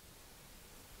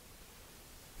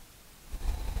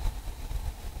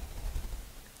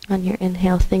 On your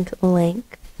inhale, think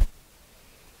length.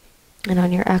 And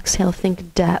on your exhale,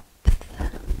 think depth.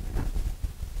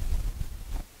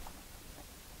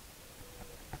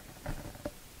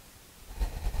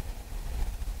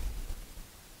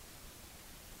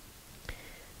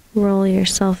 Roll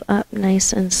yourself up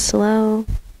nice and slow.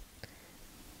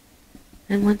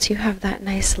 And once you have that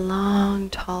nice long,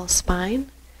 tall spine,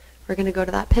 we're going to go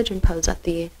to that pigeon pose at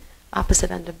the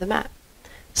opposite end of the mat.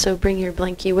 So bring your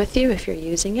blankie with you if you're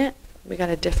using it. We got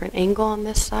a different angle on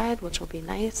this side, which will be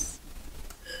nice.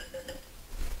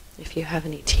 If you have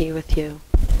any tea with you,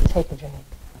 take a drink.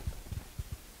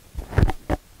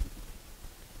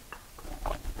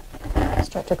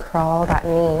 Start to crawl that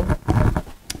knee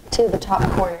to the top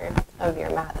corner of your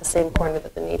mat, the same corner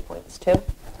that the knee points to.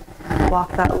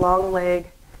 Walk that long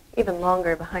leg even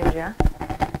longer behind you.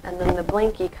 And then the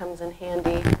blankie comes in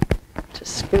handy to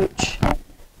scooch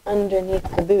underneath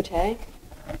the butte.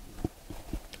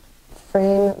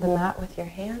 Frame the mat with your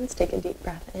hands. Take a deep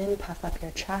breath in, puff up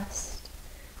your chest.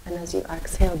 And as you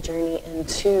exhale, journey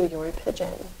into your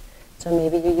pigeon. So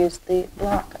maybe you use the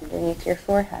block underneath your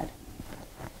forehead.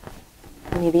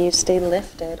 Maybe you stay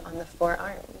lifted on the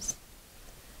forearms,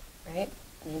 right?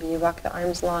 Maybe you walk the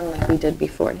arms long like we did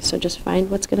before. So just find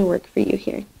what's going to work for you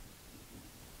here.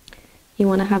 You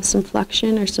want to have some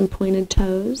flexion or some pointed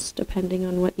toes, depending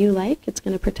on what you like. It's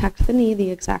going to protect the knee the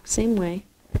exact same way.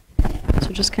 So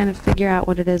just kind of figure out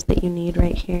what it is that you need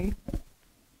right here.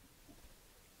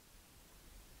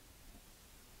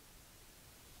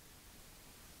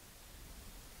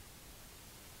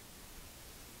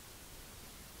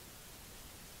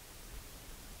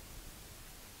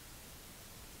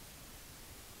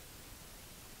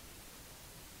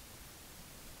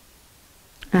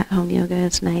 At-home yoga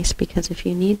is nice because if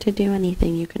you need to do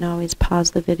anything, you can always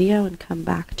pause the video and come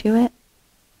back to it.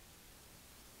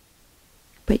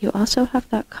 But you also have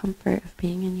that comfort of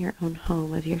being in your own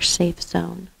home, of your safe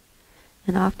zone.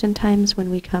 And oftentimes when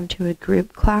we come to a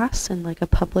group class in like a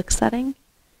public setting,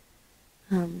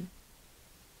 that's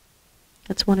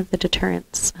one of the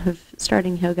deterrents of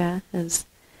starting yoga, is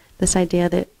this idea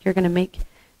that you're going to make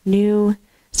new,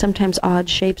 sometimes odd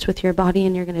shapes with your body,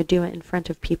 and you're going to do it in front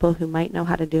of people who might know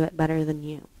how to do it better than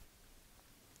you.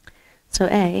 So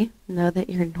A, know that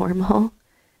you're normal.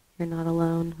 You're not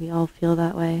alone. We all feel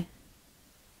that way.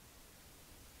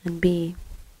 And B,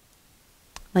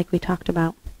 like we talked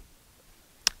about,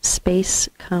 space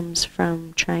comes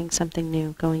from trying something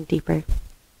new, going deeper.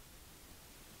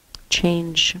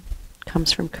 Change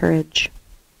comes from courage.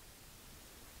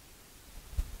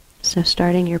 So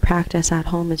starting your practice at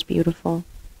home is beautiful.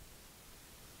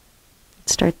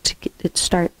 It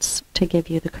starts to give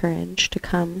you the courage to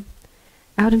come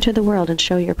out into the world and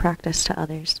show your practice to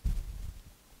others.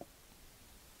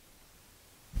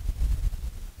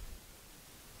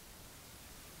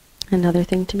 Another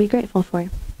thing to be grateful for,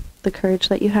 the courage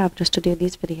that you have just to do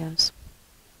these videos.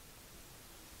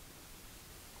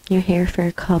 You're here for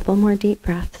a couple more deep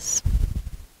breaths.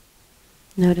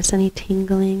 Notice any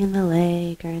tingling in the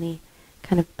leg or any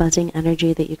kind of buzzing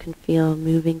energy that you can feel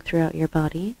moving throughout your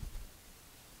body.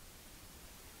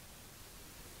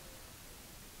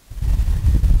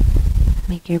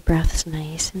 Make your breaths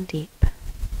nice and deep.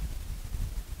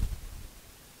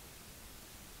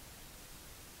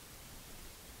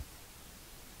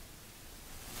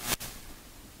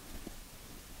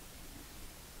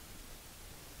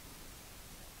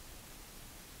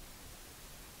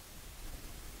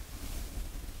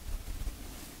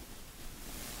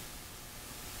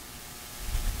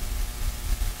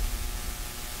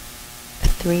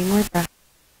 3 more breaths.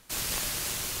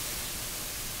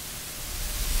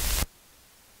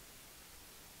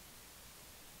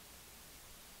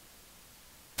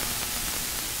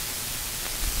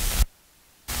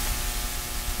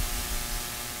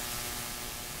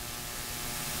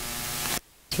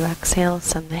 As you exhale,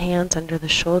 send the hands under the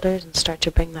shoulders and start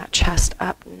to bring that chest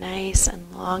up nice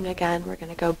and long again. We're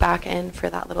going to go back in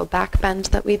for that little back bend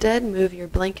that we did. Move your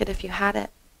blanket if you had it.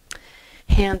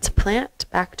 Hands plant,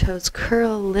 back toes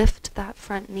curl, lift that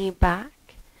front knee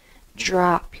back.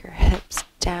 Drop your hips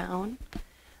down.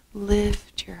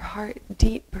 Lift your heart,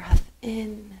 deep breath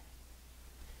in.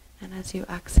 And as you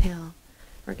exhale,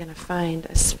 we're going to find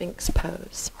a Sphinx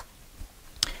pose.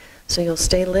 So you'll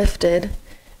stay lifted,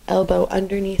 elbow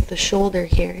underneath the shoulder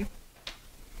here.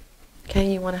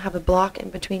 Okay, you want to have a block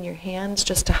in between your hands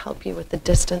just to help you with the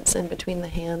distance in between the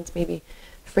hands. Maybe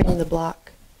frame the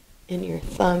block in your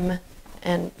thumb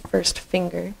and first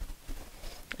finger.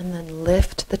 And then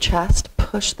lift the chest,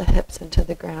 push the hips into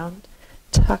the ground,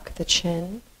 tuck the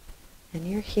chin, and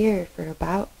you're here for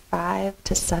about 5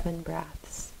 to 7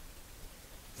 breaths.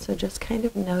 So just kind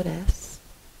of notice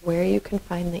where you can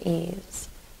find the ease.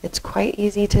 It's quite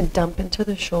easy to dump into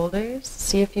the shoulders.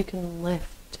 See if you can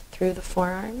lift through the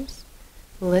forearms,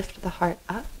 lift the heart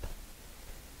up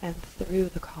and through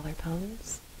the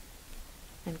collarbones.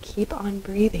 And keep on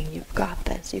breathing. You've got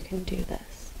this. You can do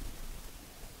this.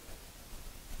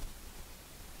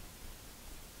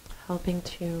 Helping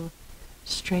to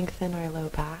strengthen our low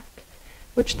back,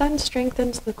 which then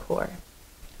strengthens the core.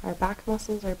 Our back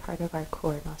muscles are part of our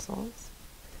core muscles.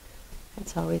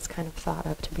 It's always kind of thought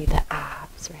of to be the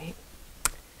abs, right?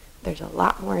 There's a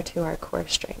lot more to our core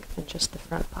strength than just the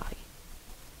front body.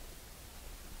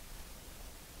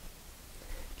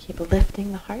 Keep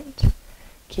lifting the heart.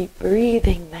 Keep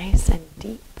breathing nice and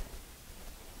deep.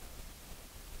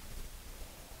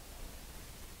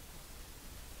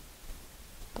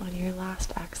 On your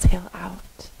last exhale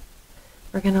out,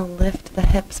 we're going to lift the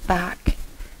hips back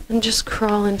and just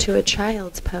crawl into a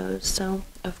child's pose. So,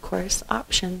 of course,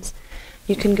 options.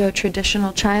 You can go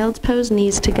traditional child's pose,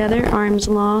 knees together, arms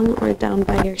long or down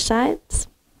by your sides.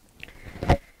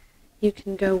 You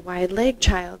can go wide leg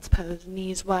child's pose,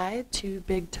 knees wide, 2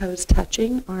 big toes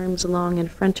touching, arms long in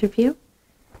front of you.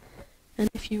 And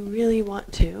if you really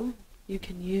want to, you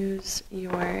can use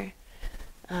your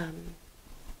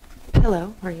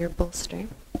pillow or your bolster,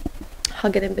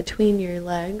 hug it in between your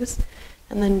legs,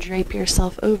 and then drape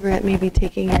yourself over it, maybe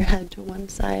taking your head to one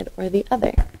side or the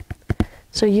other.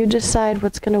 So you decide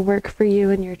what's going to work for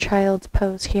you in your child's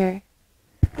pose here.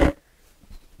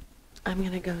 I'm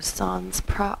going to go sans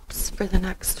props for the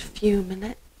next few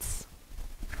minutes.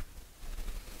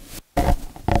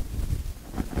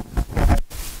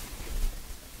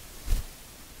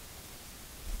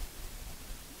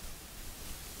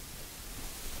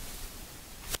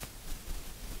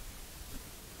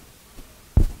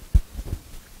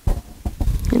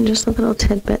 And just a little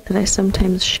tidbit that I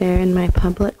sometimes share in my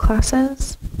public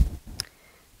classes.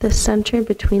 The center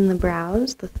between the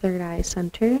brows, the third eye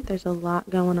center, there's a lot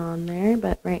going on there,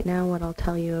 but right now what I'll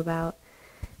tell you about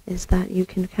is that you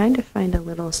can kind of find a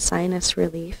little sinus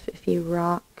relief if you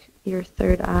rock your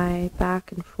third eye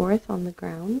back and forth on the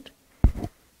ground.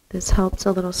 This helps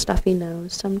a little stuffy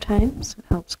nose sometimes. It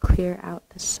helps clear out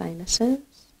the sinuses,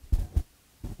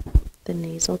 the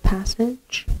nasal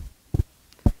passage.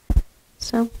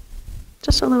 So,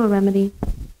 just a little remedy.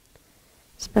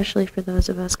 Especially for those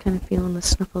of us kind of feeling the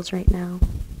sniffles right now.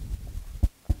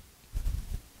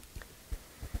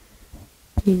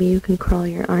 Maybe you can crawl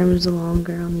your arms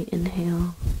longer on the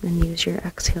inhale and use your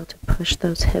exhale to push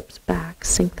those hips back,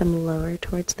 sink them lower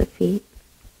towards the feet.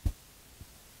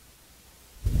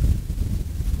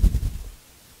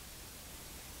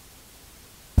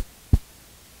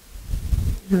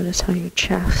 Notice how your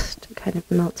chest kind of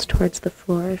melts towards the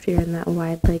floor if you're in that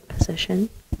wide leg position.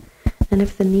 And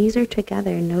if the knees are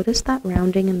together, notice that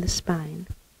rounding in the spine.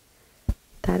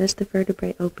 That is the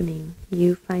vertebrae opening,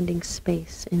 you finding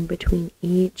space in between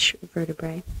each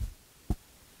vertebrae.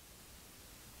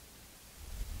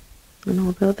 And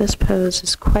although this pose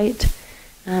is quite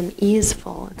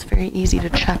easeful, it's very easy to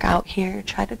check out here.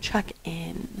 Try to check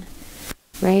in,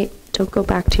 right? Don't go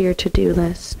back to your to-do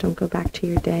list. Don't go back to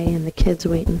your day and the kids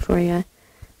waiting for you.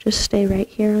 Just stay right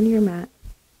here on your mat,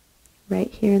 right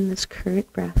here in this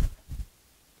current breath.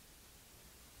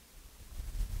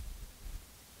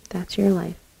 That's your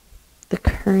life, the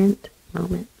current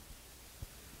moment.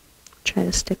 Try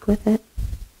to stick with it.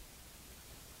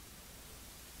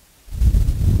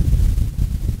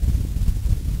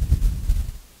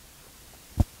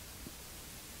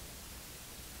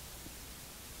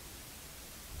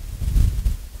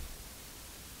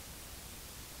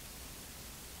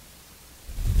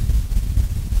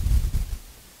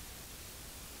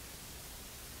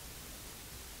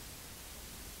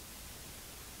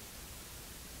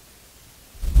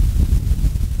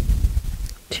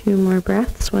 2 more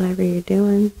breaths, whatever you're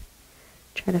doing.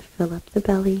 Try to fill up the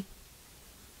belly.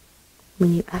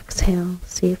 When you exhale,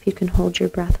 see if you can hold your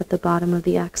breath at the bottom of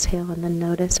the exhale and then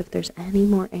notice if there's any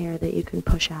more air that you can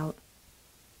push out.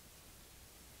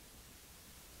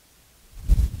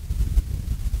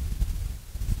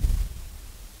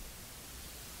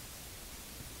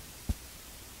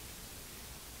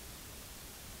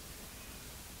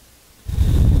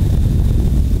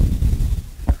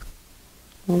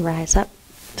 We'll rise up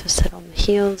to sit on the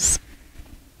heels.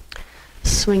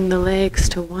 Swing the legs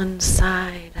to one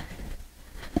side.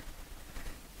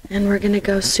 And we're going to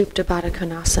go Supta Baddha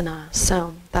Konasana.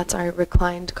 So that's our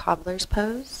reclined cobbler's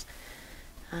pose.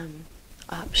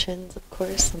 Options, of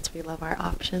course, since we love our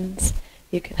options.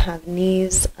 You can have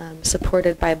knees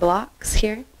supported by blocks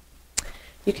here.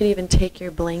 You can even take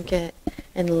your blanket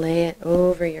and lay it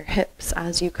over your hips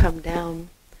as you come down.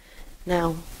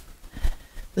 Now,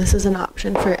 this is an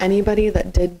option for anybody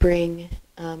that did bring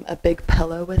a big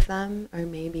pillow with them, or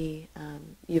maybe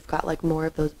you've got like more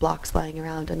of those blocks lying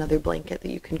around, another blanket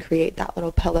that you can create that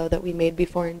little pillow that we made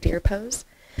before in deer pose.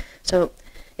 So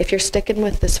if you're sticking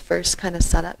with this first kind of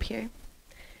setup here,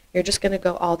 you're just going to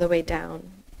go all the way down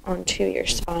onto your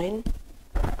spine.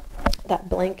 That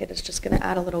blanket is just going to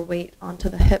add a little weight onto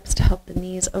the hips to help the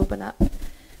knees open up.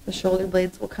 The shoulder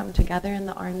blades will come together and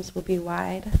the arms will be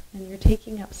wide, and you're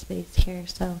taking up space here,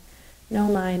 so no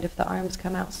mind if the arms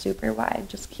come out super wide.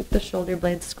 Just keep the shoulder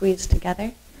blades squeezed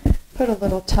together. Put a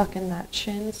little tuck in that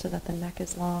chin so that the neck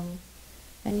is long,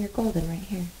 and you're golden right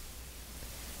here.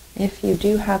 If you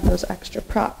do have those extra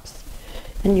props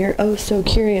and you're oh so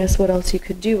curious what else you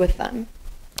could do with them,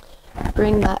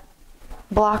 bring that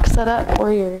block set up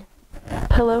or your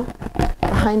pillow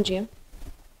behind you.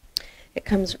 It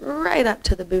comes right up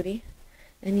to the booty,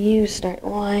 and you start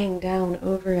lying down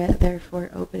over it, therefore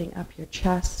opening up your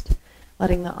chest,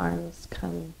 letting the arms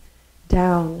come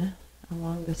down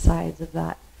along the sides of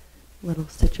that little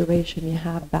situation you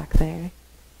have back there.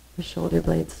 The shoulder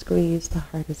blades squeeze, the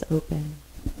heart is open.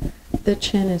 The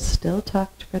chin is still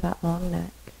tucked for that long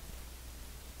neck.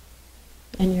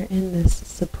 And you're in this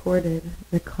supported,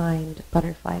 reclined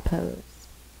butterfly pose.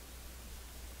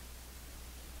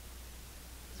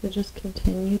 So just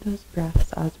continue those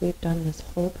breaths as we've done this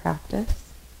whole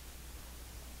practice.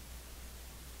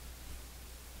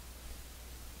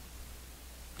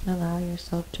 Allow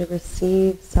yourself to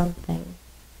receive something,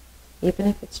 even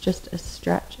if it's just a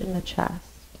stretch in the chest.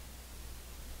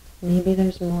 Maybe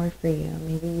there's more for you.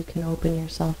 Maybe you can open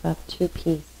yourself up to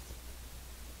peace,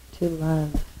 to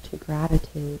love, to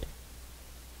gratitude.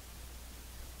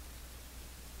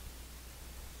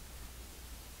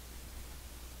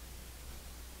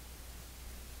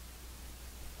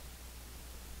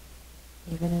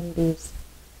 Even in these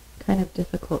kind of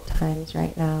difficult times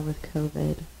right now with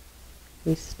COVID,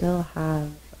 we still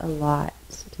have a lot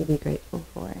to be grateful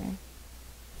for.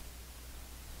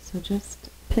 So just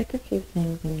pick a few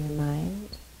things in your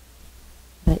mind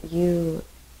that you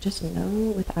just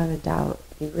know without a doubt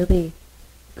you really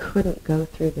couldn't go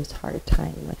through this hard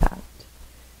time without.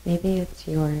 Maybe it's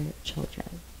your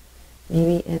children.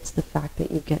 Maybe it's the fact that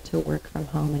you get to work from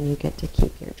home and you get to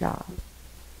keep your job.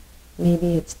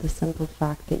 Maybe it's the simple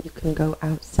fact that you can go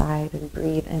outside and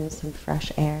breathe in some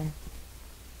fresh air.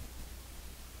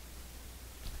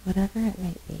 Whatever it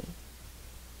might be,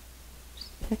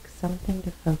 just pick something to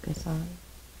focus on.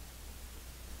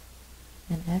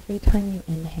 And every time you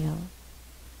inhale,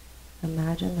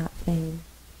 imagine that thing.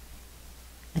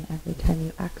 And every time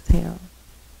you exhale,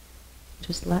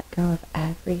 just let go of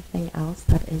everything else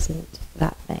that isn't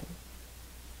that thing.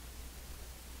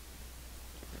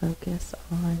 Focus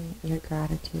on your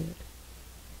gratitude.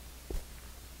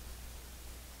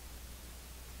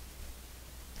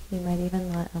 You might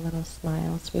even let a little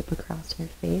smile sweep across your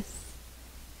face.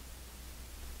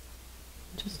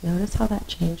 Just notice how that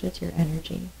changes your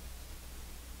energy.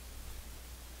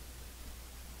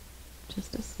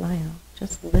 Just a smile,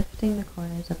 just lifting the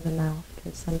corners of the mouth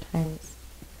can sometimes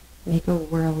make a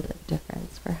world of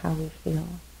difference for how we feel.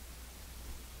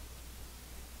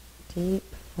 Deep,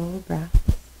 full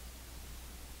breaths.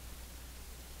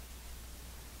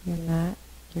 Your mat,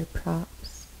 your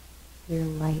props, your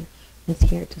life is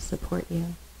here to support you.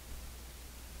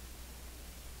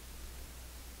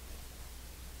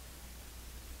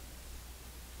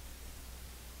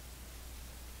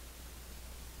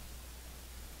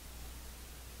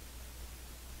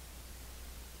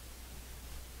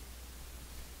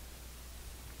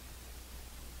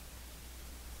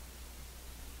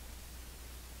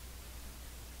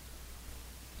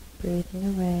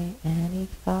 Breathing away any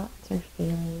thoughts or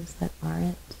feelings that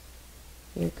aren't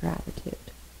your gratitude.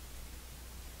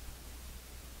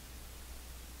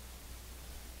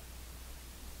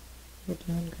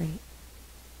 You're doing great.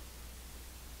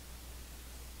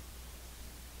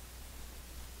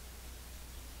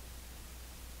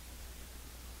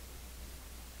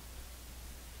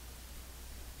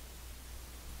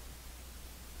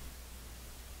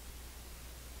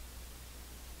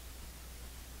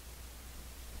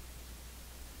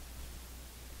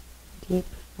 Deep,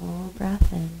 full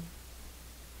breath in.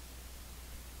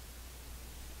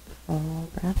 Full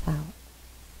breath out.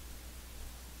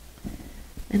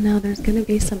 And now there's going to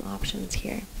be some options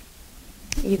here.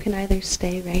 You can either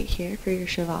stay right here for your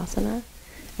Shavasana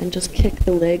and just kick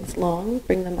the legs long,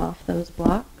 bring them off those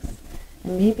blocks,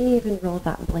 and maybe even roll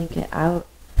that blanket out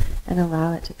and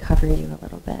allow it to cover you a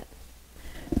little bit.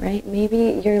 Right?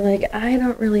 Maybe you're like, I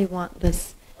don't really want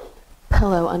this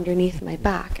pillow underneath my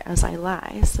back as I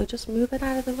lie, so just move it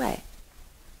out of the way.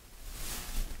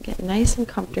 Get nice and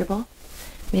comfortable.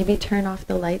 Maybe turn off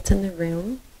the lights in the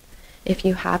room. If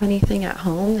you have anything at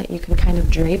home that you can kind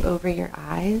of drape over your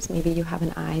eyes, maybe you have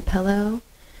an eye pillow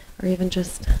or even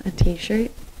just a t-shirt,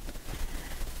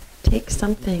 take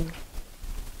something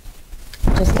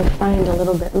just to find a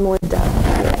little bit more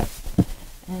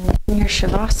depth. And in your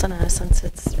Shavasana, since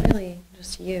it's really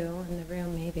just you in the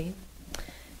room maybe,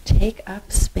 take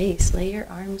up space. Lay your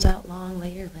arms out long,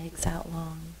 lay your legs out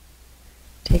long.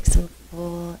 Take some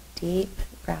full, deep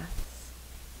breaths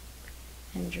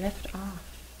and drift off.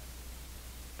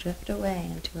 Drift away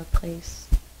into a place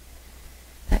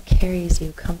that carries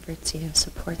you, comforts you,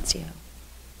 supports you.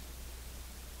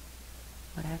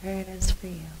 Whatever it is for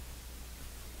you.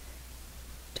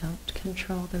 Don't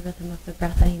control the rhythm of the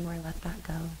breath anymore. Let that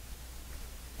go.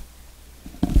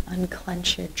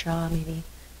 Unclench your jaw, maybe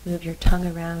move your tongue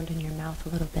around in your mouth a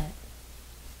little bit.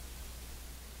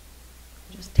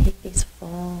 Just take these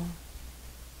full,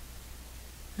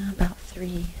 about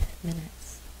 3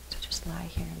 minutes to just lie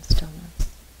here in stillness.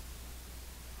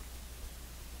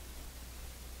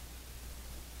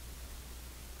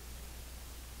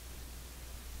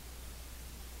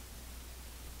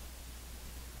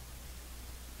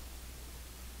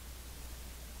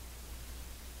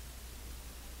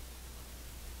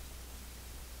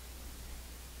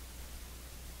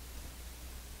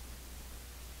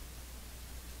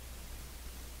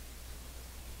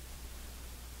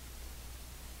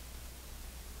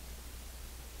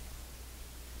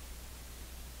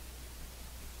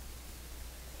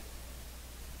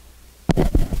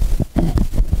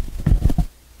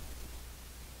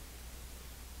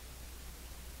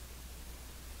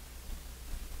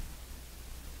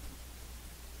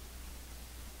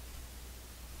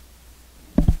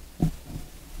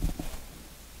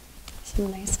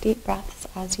 Some nice deep breaths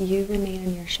as you remain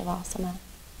in your Shavasana.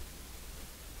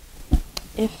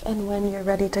 If and when you're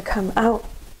ready to come out,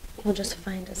 you'll just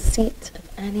find a seat of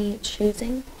any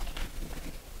choosing.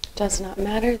 Does not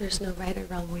matter, there's no right or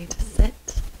wrong way to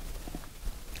sit.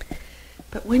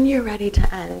 But when you're ready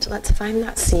to end, let's find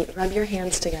that seat, rub your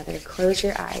hands together, close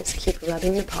your eyes, keep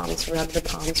rubbing the palms, rub the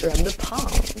palms, rub the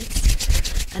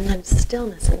palms, and then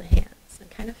stillness in the hands. And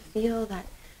kind of feel that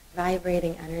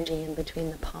vibrating energy in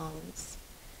between the palms.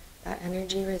 That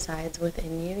energy resides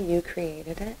within you. You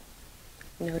created it.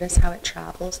 Notice how it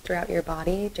travels throughout your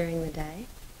body during the day.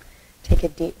 Take a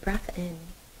deep breath in.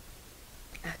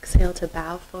 Exhale to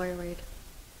bow forward.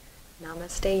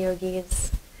 Namaste,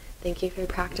 yogis. Thank you for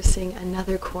practicing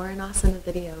another Koronasana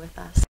video with us.